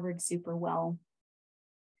 It recovered super well.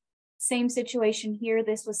 Same situation here.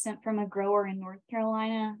 This was sent from a grower in North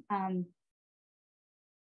Carolina.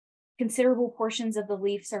 Considerable portions of the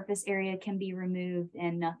leaf surface area can be removed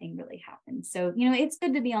and nothing really happens. So, it's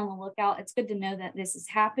good to be on the lookout. It's good to know that this is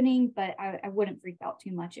happening, but I wouldn't freak out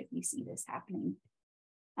too much if you see this happening.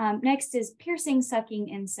 Next is piercing sucking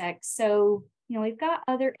insects. So, we've got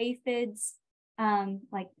other aphids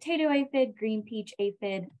like potato aphid, green peach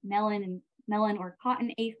aphid, melon or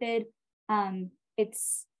cotton aphid.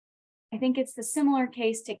 I think it's the similar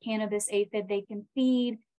case to cannabis aphid. They can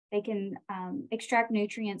feed, they can extract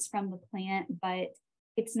nutrients from the plant, but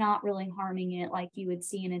it's not really harming it like you would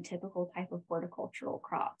see in a typical type of horticultural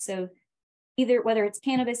crop. So whether it's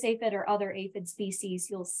cannabis aphid or other aphid species,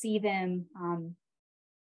 you'll see them,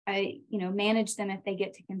 manage them if they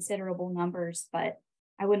get to considerable numbers, but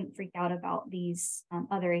I wouldn't freak out about these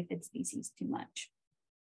other aphid species too much.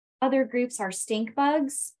 Other groups are stink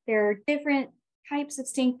bugs. There are different types of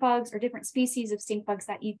stink bugs or different species of stink bugs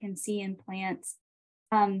that you can see in plants.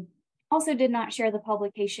 Also did not share the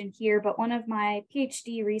publication here, but one of my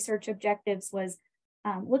PhD research objectives was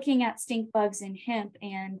looking at stink bugs in hemp.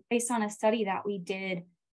 And based on a study that we did,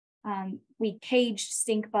 we caged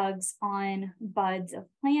stink bugs on buds of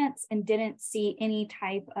plants and didn't see any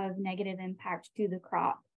type of negative impact to the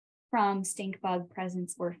crop from stink bug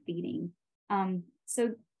presence or feeding.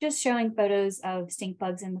 So just showing photos of stink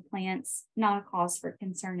bugs in the plants, not a cause for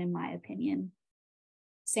concern in my opinion.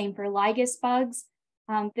 Same for lygus bugs.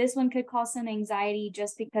 This one could cause some anxiety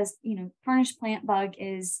just because, tarnished plant bug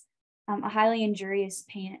is a highly injurious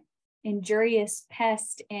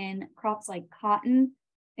pest in crops like cotton.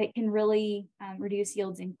 It can really reduce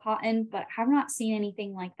yields in cotton, but have not seen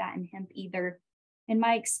anything like that in hemp either. In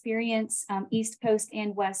my experience, East Coast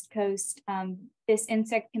and West Coast, this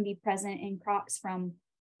insect can be present in crops from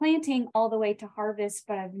planting all the way to harvest,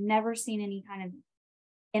 but I've never seen any kind of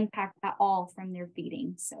impact at all from their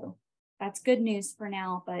feeding. So that's good news for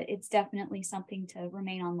now, but it's definitely something to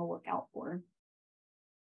remain on the lookout for.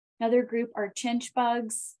 Another group are chinch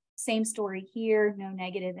bugs. Same story here, no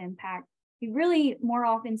negative impact. We really more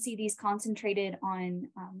often see these concentrated on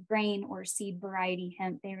grain or seed variety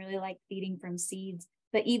hemp. They really like feeding from seeds.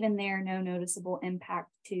 but even there, no noticeable impact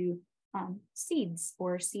to seeds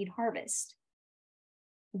or seed harvest.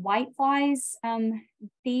 Whiteflies,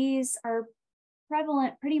 these are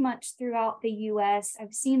prevalent pretty much throughout the US.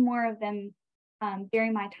 I've seen more of them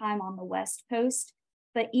during my time on the West Coast,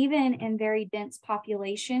 but even in very dense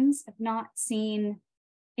populations, I've not seen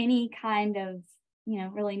any kind of,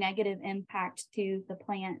 really negative impact to the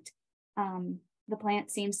plant. The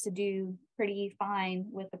plant seems to do pretty fine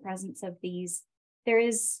with the presence of these. There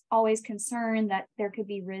is always concern that there could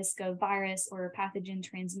be risk of virus or pathogen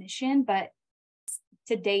transmission, but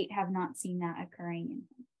to date have not seen that occurring.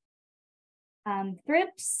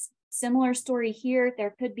 Thrips, similar story here.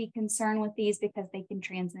 There could be concern with these because they can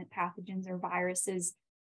transmit pathogens or viruses.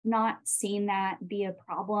 Not seen that be a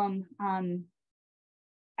problem.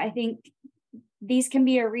 I think these can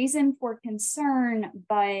be a reason for concern,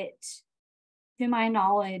 but to my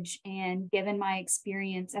knowledge and given my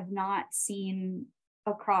experience, I've not seen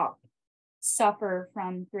a crop suffer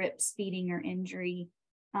from thrips, feeding, or injury.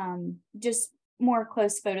 Just more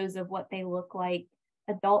close photos of what they look like.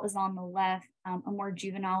 Adult is on the left, a more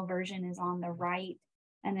juvenile version is on the right.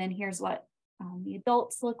 And then here's what the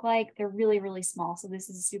adults look like. They're really, really small. So this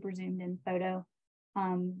is a super zoomed in photo.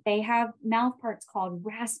 They have mouth parts called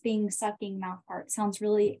rasping, sucking mouth parts. Sounds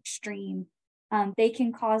really extreme. They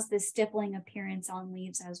can cause this stippling appearance on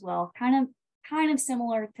leaves as well. Kind of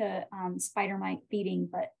similar to spider mite feeding,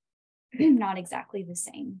 but not exactly the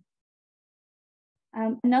same.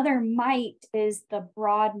 Another mite is the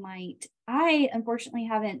broad mite. I unfortunately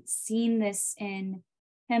haven't seen this in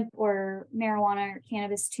hemp or marijuana or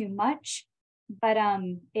cannabis too much, but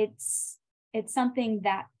it's something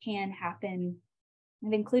that can happen.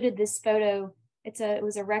 I've included this photo. It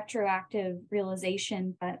was a retroactive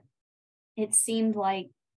realization, but it seemed like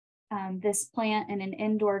this plant in an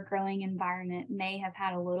indoor growing environment may have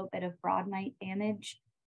had a little bit of broad mite damage,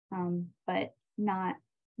 but not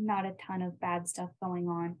a ton of bad stuff going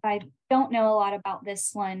on. I don't know a lot about this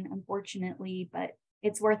one, unfortunately, but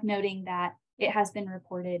it's worth noting that it has been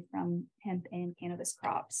reported from hemp and cannabis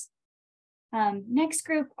crops. Next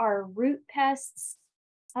group are root pests.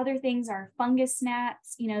 Other things are fungus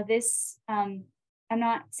gnats. This, I'm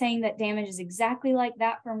not saying that damage is exactly like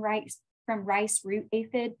that from rice root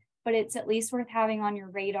aphid, but it's at least worth having on your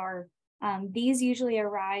radar. These usually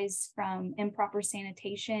arise from improper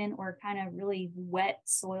sanitation or kind of really wet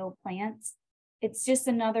soil plants. It's just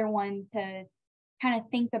another one to kind of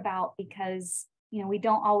think about because, we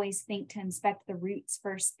don't always think to inspect the roots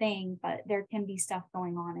first thing, but there can be stuff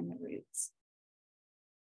going on in the roots.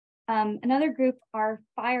 Another group are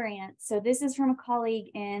fire ants. So this is from a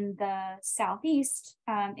colleague in the Southeast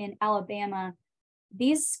in Alabama.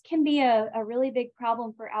 These can be a really big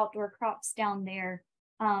problem for outdoor crops down there.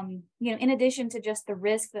 In addition to just the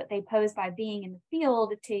risk that they pose by being in the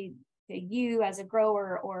field to you as a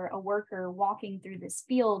grower or a worker walking through this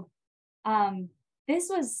field, this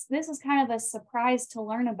was kind of a surprise to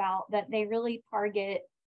learn about, that they really target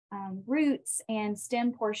roots and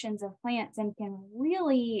stem portions of plants and can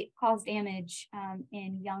really cause damage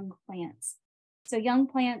in young plants. So young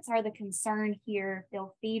plants are the concern here.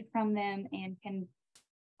 They'll feed from them and can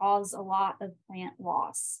cause a lot of plant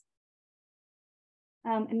loss.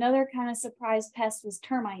 Another kind of surprise pest was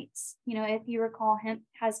termites. If you recall, hemp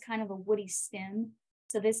has kind of a woody stem,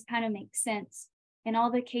 so this kind of makes sense. In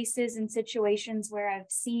all the cases and situations where I've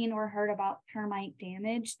seen or heard about termite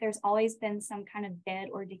damage, there's always been some kind of dead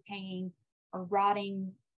or decaying or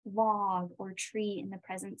rotting log or tree in the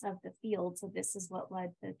presence of the field. So this is what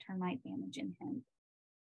led to termite damage in hemp.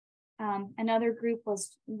 Another group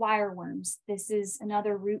was wireworms. This is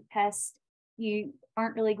another root pest. You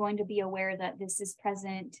aren't really going to be aware that this is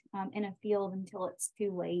present in a field until it's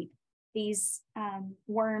too late. These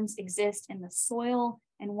worms exist in the soil,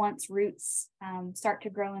 and once roots start to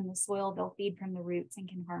grow in the soil, they'll feed from the roots and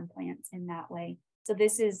can harm plants in that way. So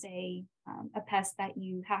this is a pest that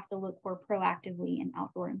you have to look for proactively in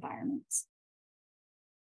outdoor environments.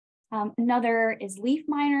 Another is leaf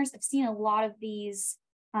miners. I've seen a lot of these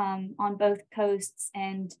on both coasts,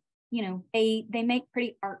 and they make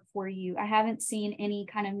pretty art for you. I haven't seen any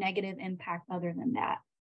kind of negative impact other than that.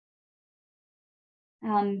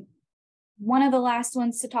 One of the last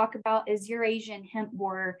ones to talk about is Eurasian hemp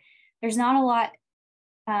borer. There's not a lot,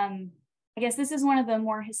 I guess this is one of the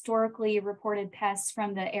more historically reported pests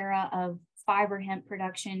from the era of fiber hemp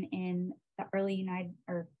production in the early in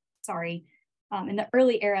the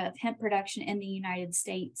early era of hemp production in the United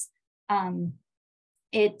States.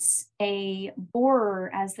 It's a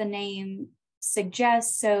borer, as the name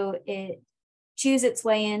suggests, so it chews its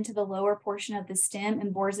way into the lower portion of the stem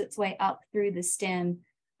and bores its way up through the stem.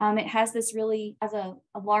 It has this really, as a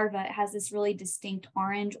larva, it has this really distinct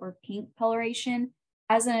orange or pink coloration.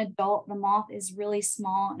 As an adult, the moth is really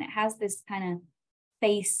small and it has this kind of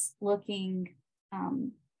face looking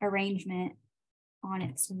arrangement on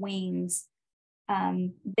its wings.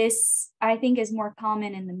 This, I think, is more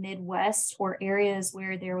common in the Midwest or areas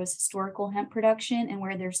where there was historical hemp production and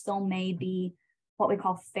where there still may be what we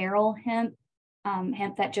call feral hemp,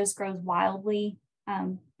 hemp that just grows wildly.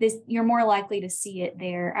 You're more likely to see it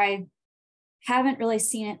there. I haven't really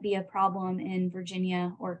seen it be a problem in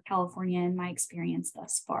Virginia or California in my experience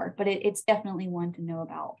thus far, but it's definitely one to know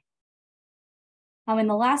about. And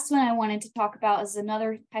the last one I wanted to talk about is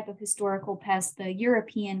another type of historical pest, the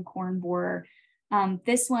European corn borer.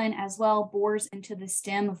 This one as well bores into the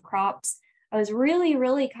stem of crops. I was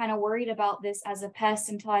really kind of worried about this as a pest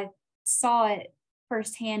until I saw it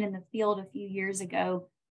firsthand in the field a few years ago.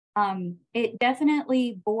 It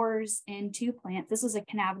definitely bores into plants. This was a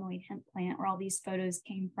cannabinoid hemp plant where all these photos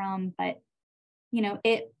came from, but you know,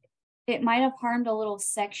 it might have harmed a little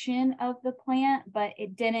section of the plant, but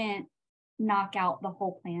it didn't knock out the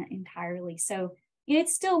whole plant entirely. So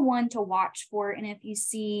it's still one to watch for. And if you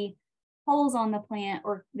see holes on the plant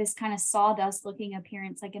or this kind of sawdust looking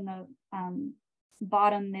appearance, like in the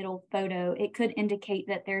bottom middle photo, it could indicate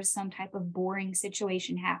that there's some type of boring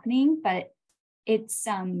situation happening, but it's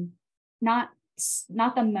not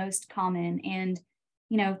the most common. And,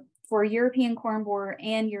 you know, for European corn borer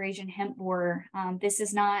and Eurasian hemp borer, this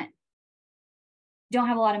is not, don't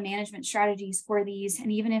have a lot of management strategies for these.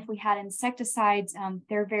 And even if we had insecticides,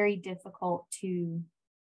 they're very difficult to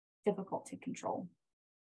control.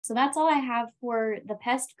 So that's all I have for the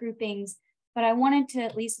pest groupings, but I wanted to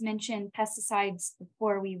at least mention pesticides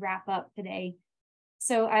before we wrap up today.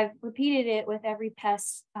 So I've repeated it with every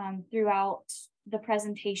pest throughout the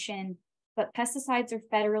presentation, but pesticides are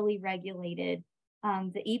federally regulated.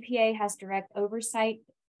 The EPA has direct oversight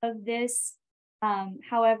of this.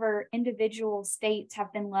 However, individual states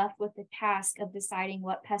have been left with the task of deciding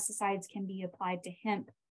what pesticides can be applied to hemp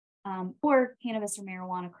or cannabis or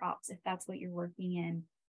marijuana crops, if that's what you're working in.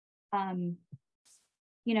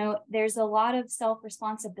 You know, there's a lot of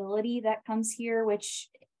self-responsibility that comes here, which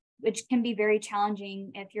can be very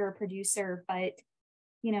challenging if you're a producer. But,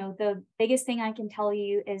 you know, the biggest thing I can tell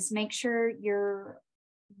you is make sure you're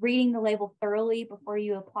reading the label thoroughly before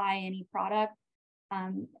you apply any product,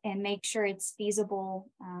 and make sure it's feasible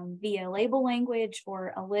via label language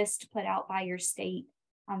or a list put out by your state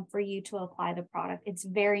for you to apply the product. It's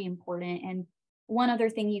very important. And one other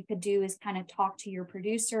thing you could do is kind of talk to your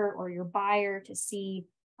producer or your buyer to see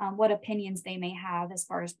what opinions they may have as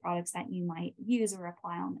far as products that you might use or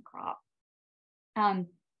apply on the crop.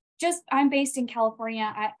 I'm based in California.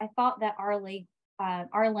 I thought that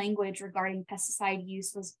our language regarding pesticide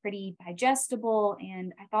use was pretty digestible,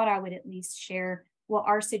 and I thought I would at least share what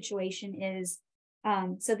our situation is.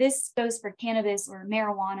 So this goes for cannabis or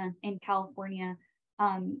marijuana in California.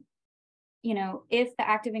 You know, if the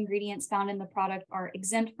active ingredients found in the product are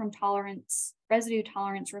exempt from residue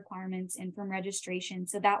tolerance requirements and from registration,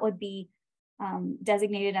 so that would be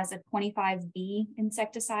designated as a 25B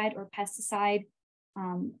insecticide or pesticide,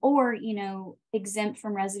 or, you know, exempt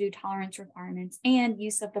from residue tolerance requirements, and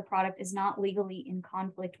use of the product is not legally in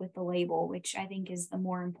conflict with the label, which I think is the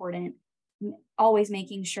more important, always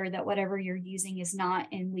making sure that whatever you're using is not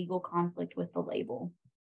in legal conflict with the label.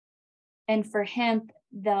 And for hemp,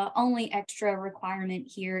 the only extra requirement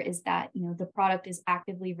here is that, you know, the product is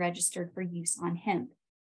actively registered for use on hemp.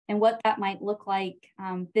 And what that might look like,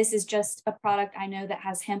 this is just a product I know that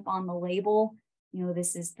has hemp on the label. You know,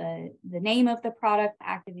 this is the name of the product, the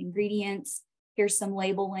active ingredients. Here's some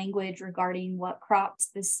label language regarding what crops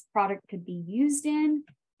this product could be used in.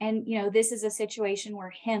 And, you know, this is a situation where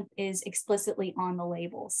hemp is explicitly on the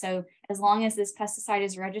label. So as long as this pesticide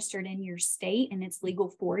is registered in your state and it's legal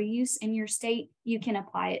for use in your state, you can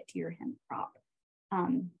apply it to your hemp crop.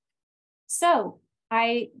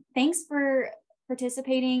 Thanks for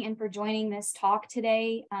participating and for joining this talk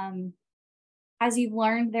today. As you've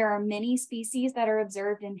learned, there are many species that are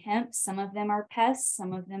observed in hemp. Some of them are pests,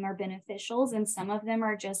 some of them are beneficials, and some of them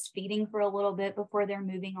are just feeding for a little bit before they're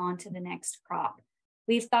moving on to the next crop.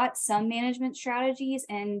 We've got some management strategies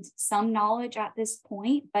and some knowledge at this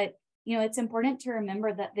point, but you know, it's important to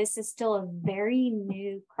remember that this is still a very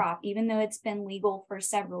new crop. Even though it's been legal for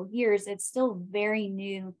several years, it's still very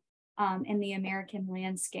new in the American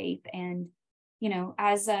landscape. And, you know,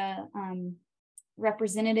 as a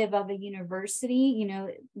representative of a university, you know,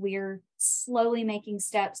 we're slowly making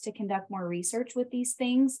steps to conduct more research with these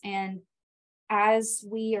things. And as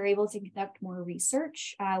we are able to conduct more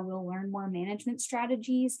research, we'll learn more management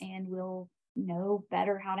strategies and we'll know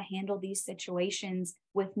better how to handle these situations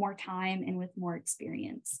with more time and with more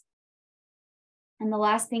experience. And the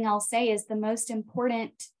last thing I'll say is the most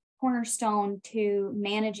important cornerstone to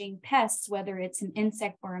managing pests, whether it's an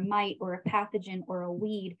insect or a mite or a pathogen or a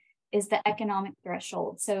weed, is the economic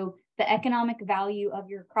threshold. So the economic value of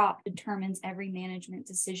your crop determines every management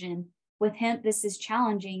decision. With hemp, this is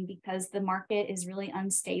challenging because the market is really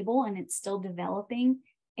unstable and it's still developing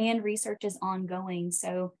and research is ongoing.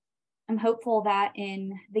 So I'm hopeful that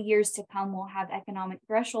in the years to come, we'll have economic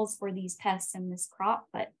thresholds for these pests in this crop,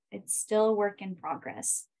 but it's still a work in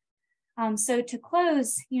progress. So to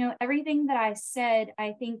close, everything that I said,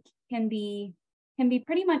 I think can be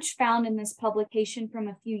pretty much found in this publication from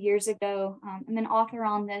a few years ago. I'm an author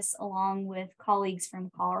on this along with colleagues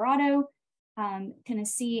from Colorado,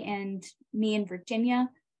 Tennessee, and me in Virginia.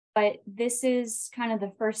 But this is kind of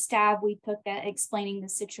the first stab we took at explaining the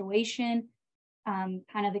situation,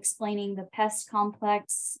 kind of explaining the pest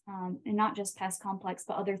complex, and not just pest complex,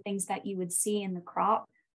 but other things that you would see in the crop.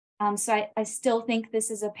 So I still think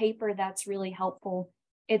this is a paper that's really helpful.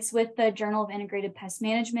 It's with the Journal of Integrated Pest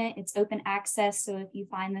Management. It's open access, so if you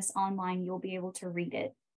find this online, you'll be able to read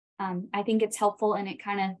it. I think it's helpful and it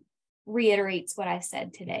kind of reiterates what I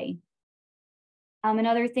said today.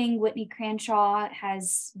 Another thing, Whitney Cranshaw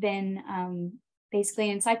has been basically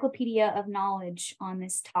an encyclopedia of knowledge on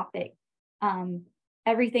this topic.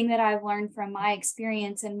 Everything that I've learned from my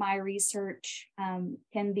experience and my research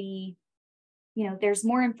can be, there's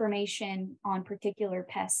more information on particular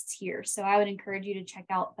pests here. So I would encourage you to check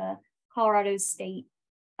out the Colorado State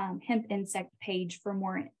hemp insect page for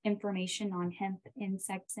more information on hemp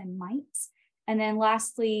insects and mites. And then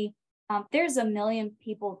lastly, there's a million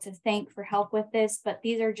people to thank for help with this, but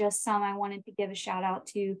these are just some I wanted to give a shout out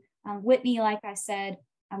to. Whitney, like I said,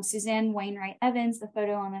 Suzanne Wainwright Evans, the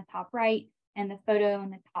photo on the top right, and the photo in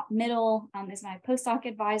the top middle is my postdoc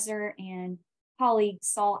advisor and colleague,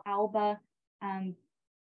 Saul Alba.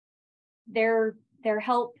 Their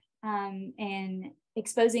help in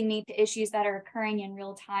exposing me to issues that are occurring in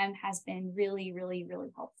real time has been really, really,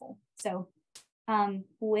 really helpful. So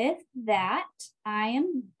with that, I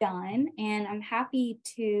am done, and I'm happy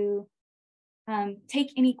to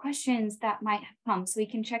take any questions that might have come. So we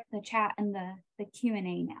can check the chat and the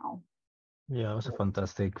Q&A now. Yeah, it was a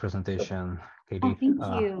fantastic presentation, Kadie. Oh,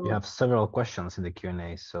 thank you. You have several questions in the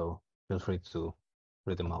Q&A, so feel free to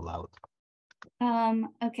read them out loud.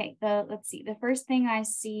 Okay, let's see. The first thing I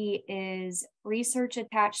see is research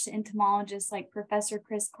attached to entomologists like Professor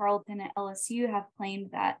Chris Carlton at LSU have claimed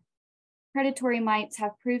that predatory mites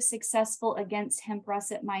have proved successful against hemp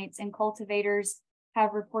russet mites, and cultivators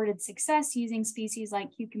have reported success using species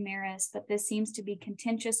like Cucumeris, but this seems to be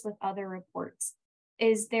contentious with other reports.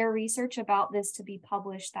 Is there research about this to be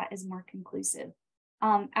published that is more conclusive?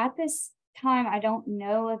 At this time, I don't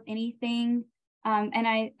know of anything. And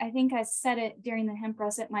I think I said it during the hemp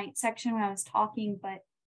russet mite section when I was talking, but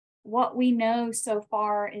what we know so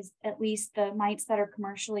far is at least the mites that are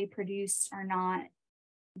commercially produced are not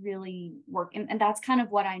really working. And that's kind of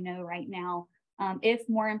what I know right now. If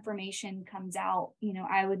more information comes out,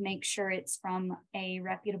 I would make sure it's from a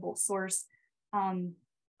reputable source,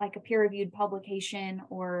 like a peer-reviewed publication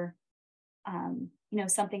or,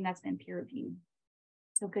 something that's been peer-reviewed.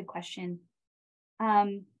 So good question.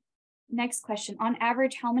 Next question. On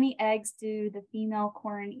average, how many eggs do the female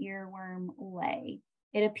corn earworm lay?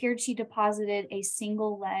 It appeared she deposited a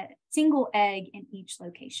single egg in each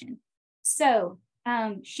location. So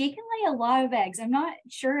she can lay a lot of eggs. I'm not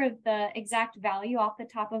sure of the exact value off the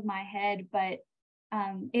top of my head, but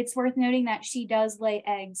it's worth noting that she does lay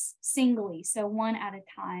eggs singly, so one at a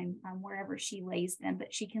time wherever she lays them,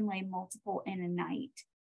 but she can lay multiple in a night.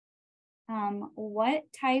 What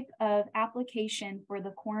type of application for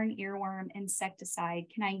the corn earworm insecticide?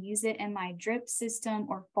 Can I use it in my drip system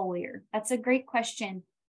or foliar? That's a great question.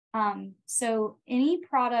 So any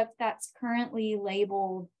product that's currently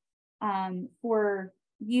labeled for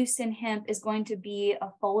use in hemp is going to be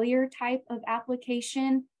a foliar type of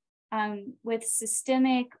application. With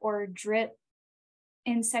systemic or drip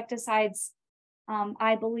insecticides,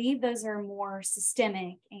 I believe those are more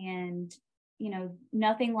systemic, and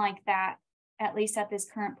nothing like that, at least at this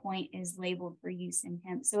current point, is labeled for use in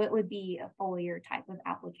hemp. So it would be a foliar type of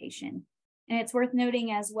application. And it's worth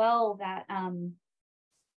noting as well that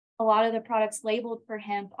a lot of the products labeled for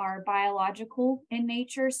hemp are biological in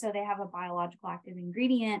nature. So they have a biological active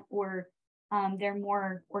ingredient, or they're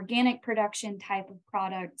more organic production type of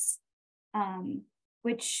products,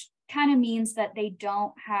 which kind of means that they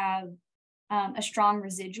don't have a strong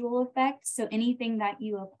residual effect. So anything that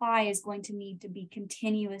you apply is going to need to be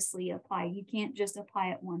continuously applied. You can't just apply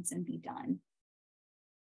it once and be done.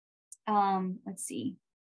 Let's see.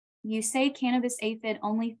 You say cannabis aphid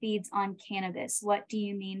only feeds on cannabis. What do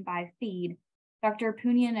you mean by feed? Dr.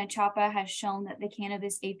 Punya Nachapa has shown that the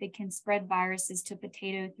cannabis aphid can spread viruses to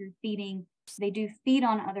potato through feeding. They do feed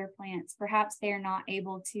on other plants. Perhaps they are not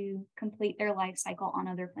able to complete their life cycle on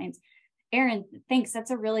other plants. Aaron, thanks.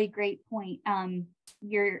 That's a really great point.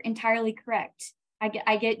 You're entirely correct.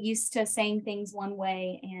 I get used to saying things one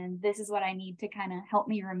way, and this is what I need to kind of help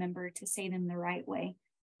me remember to say them the right way.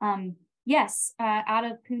 Yes, out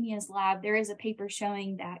of Punya's lab, there is a paper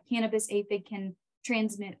showing that cannabis aphid can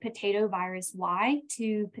transmit potato virus Y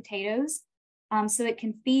to potatoes. So it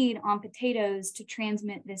can feed on potatoes to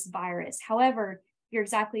transmit this virus. However, you're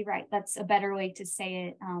exactly right. That's a better way to say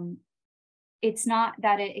it. It's not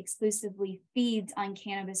that it exclusively feeds on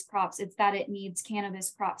cannabis crops. It's that it needs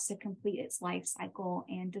cannabis crops to complete its life cycle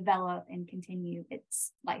and develop and continue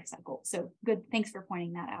its life cycle. So good. Thanks for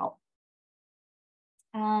pointing that out.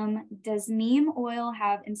 Does neem oil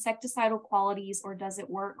have insecticidal qualities, or does it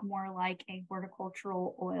work more like a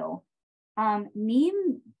horticultural oil?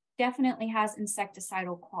 Neem definitely has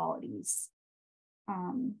insecticidal qualities.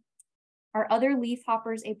 Are other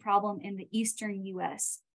leafhoppers a problem in the eastern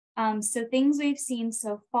US? So things we've seen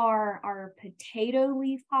so far are potato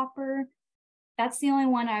leafhopper. That's the only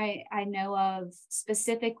one I know of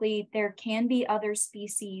specifically. There can be other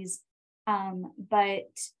species,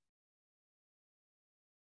 but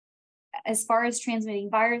as far as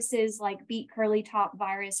transmitting viruses like beet curly top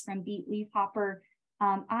virus from beet leafhopper,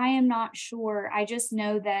 I am not sure. I just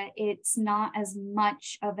know that it's not as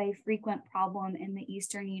much of a frequent problem in the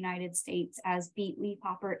eastern United States as beet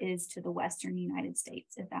leafhopper is to the western United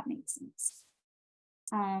States, if that makes sense.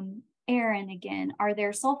 Aaron, again, are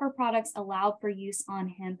there sulfur products allowed for use on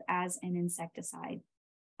hemp as an insecticide?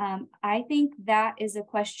 I think that is a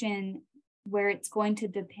question where it's going to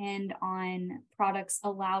depend on products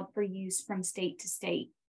allowed for use from state to state.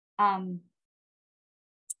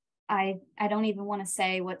 I don't even want to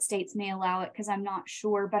say what states may allow it because I'm not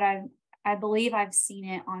sure, but I believe I've seen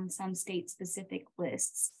it on some state-specific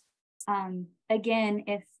lists. Again,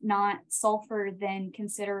 if not sulfur, then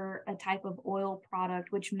consider a type of oil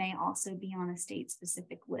product, which may also be on a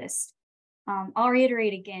state-specific list. I'll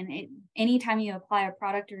reiterate again, anytime you apply a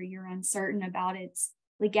product or you're uncertain about its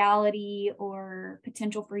legality or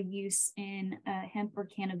potential for use in a hemp or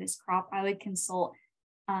cannabis crop, I would consult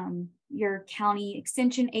your county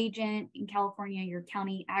extension agent in California, your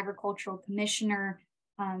county agricultural commissioner,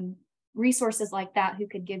 resources like that who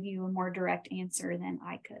could give you a more direct answer than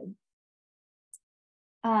I could.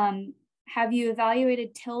 Have you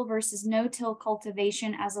evaluated till versus no-till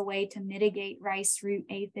cultivation as a way to mitigate rice root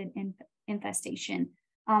aphid infestation?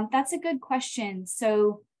 That's a good question.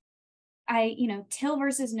 So till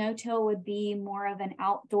versus no-till would be more of an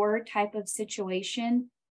outdoor type of situation.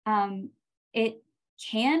 It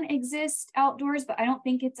can exist outdoors, but I don't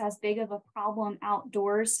think it's as big of a problem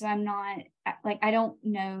outdoors. So I'm not I don't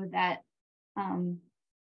know that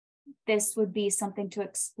this would be something to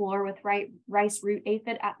explore with rice root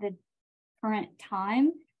aphid at the current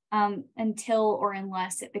time until or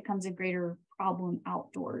unless it becomes a greater problem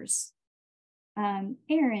outdoors.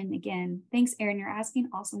 Aaron, again, thanks, Aaron. You're asking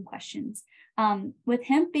awesome questions. With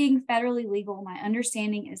hemp being federally legal, my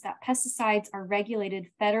understanding is that pesticides are regulated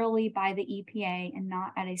federally by the EPA and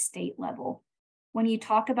not at a state level. When you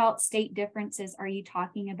talk about state differences, are you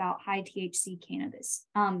talking about high THC cannabis?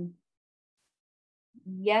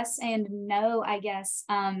 Yes and no, I guess.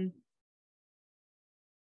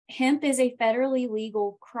 Hemp is a federally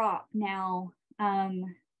legal crop now,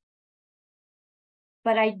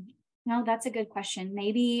 but no, that's a good question.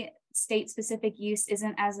 Maybe state-specific use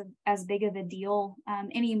isn't as big of a deal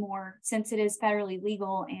anymore since it is federally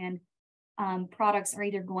legal and products are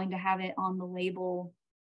either going to have it on the label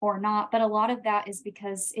or not. But a lot of that is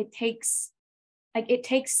because it takes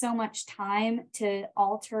so much time to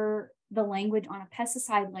alter the language on a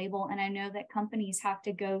pesticide label. And I know that companies have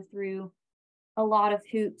to go through a lot of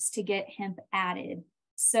hoops to get hemp added.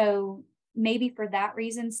 So maybe for that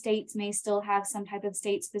reason, states may still have some type of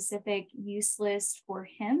state-specific use list for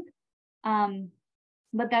hemp.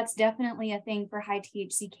 But that's definitely a thing for high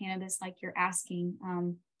THC cannabis, like you're asking,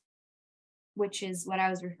 which is what I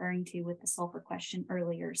was referring to with the sulfur question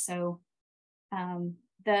earlier. So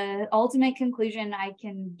the ultimate conclusion I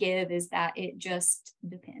can give is that it just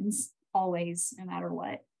depends always, no matter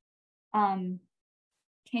what. Can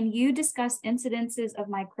you discuss incidences of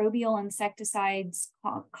microbial insecticides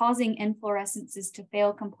causing inflorescences to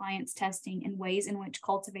fail compliance testing and ways in which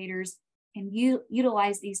cultivators can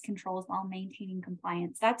utilize these controls while maintaining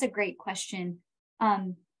compliance? That's a great question.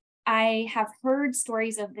 I have heard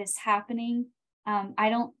stories of this happening. I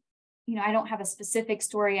don't have a specific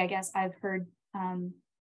story. I guess I've heard,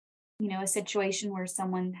 a situation where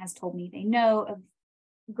someone has told me they know of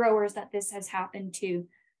growers that this has happened to.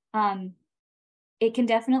 It can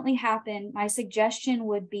definitely happen. My suggestion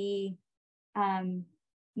would be,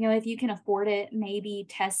 if you can afford it, maybe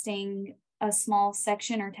testing a small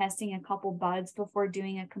section or testing a couple buds before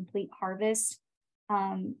doing a complete harvest,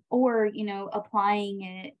 or, applying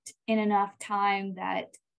it in enough time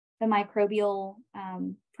that the microbial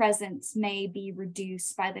presence may be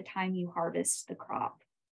reduced by the time you harvest the crop.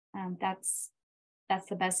 That's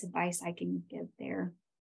the best advice I can give there.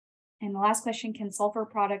 And the last question, can sulfur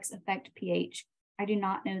products affect pH? I do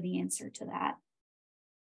not know the answer to that.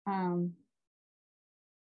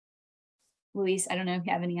 Luis, I don't know if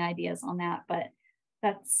you have any ideas on that, but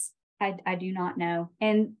I do not know.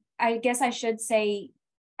 And I guess I should say,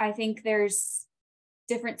 I think there's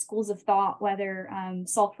different schools of thought, whether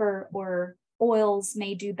sulfur or oils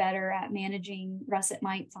may do better at managing russet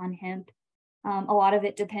mites on hemp. A lot of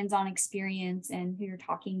it depends on experience and who you're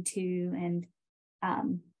talking to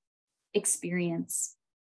and experience.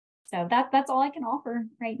 So that's all I can offer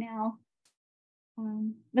right now.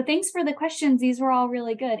 But thanks for the questions. These were all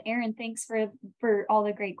really good. Aaron, thanks for all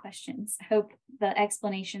the great questions. I hope the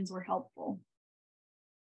explanations were helpful.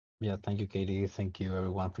 Yeah, thank you, Kadie. Thank you,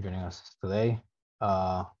 everyone, for joining us today.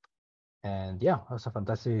 And yeah, it was a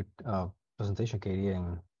fantastic presentation, Kadie,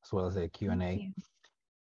 and as well as the Q&A.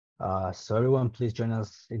 So everyone, please join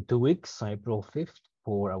us in 2 weeks on April 5th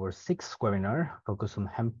for our 6th webinar focused on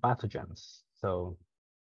hemp pathogens. So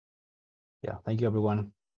yeah, thank you,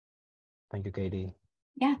 everyone. Thank you, Kadie.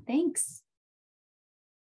 Yeah, thanks.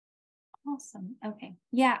 Awesome. Okay.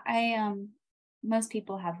 Yeah, most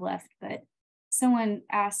people have left, but someone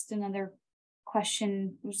asked another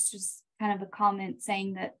question, which is just kind of a comment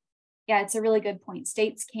saying that, yeah, it's a really good point.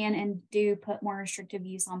 States can and do put more restrictive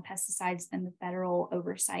use on pesticides than the federal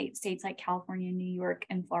oversight. States like California, New York,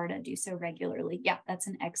 and Florida do so regularly. Yeah, that's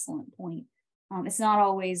an excellent point. It's not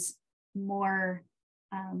always more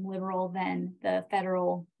liberal than the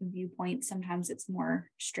federal viewpoint. Sometimes it's more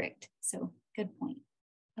strict. So good point.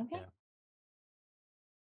 Okay. Yeah.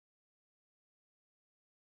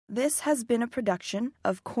 This has been a production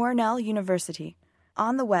of Cornell University,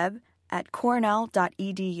 on the web at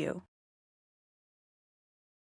cornell.edu.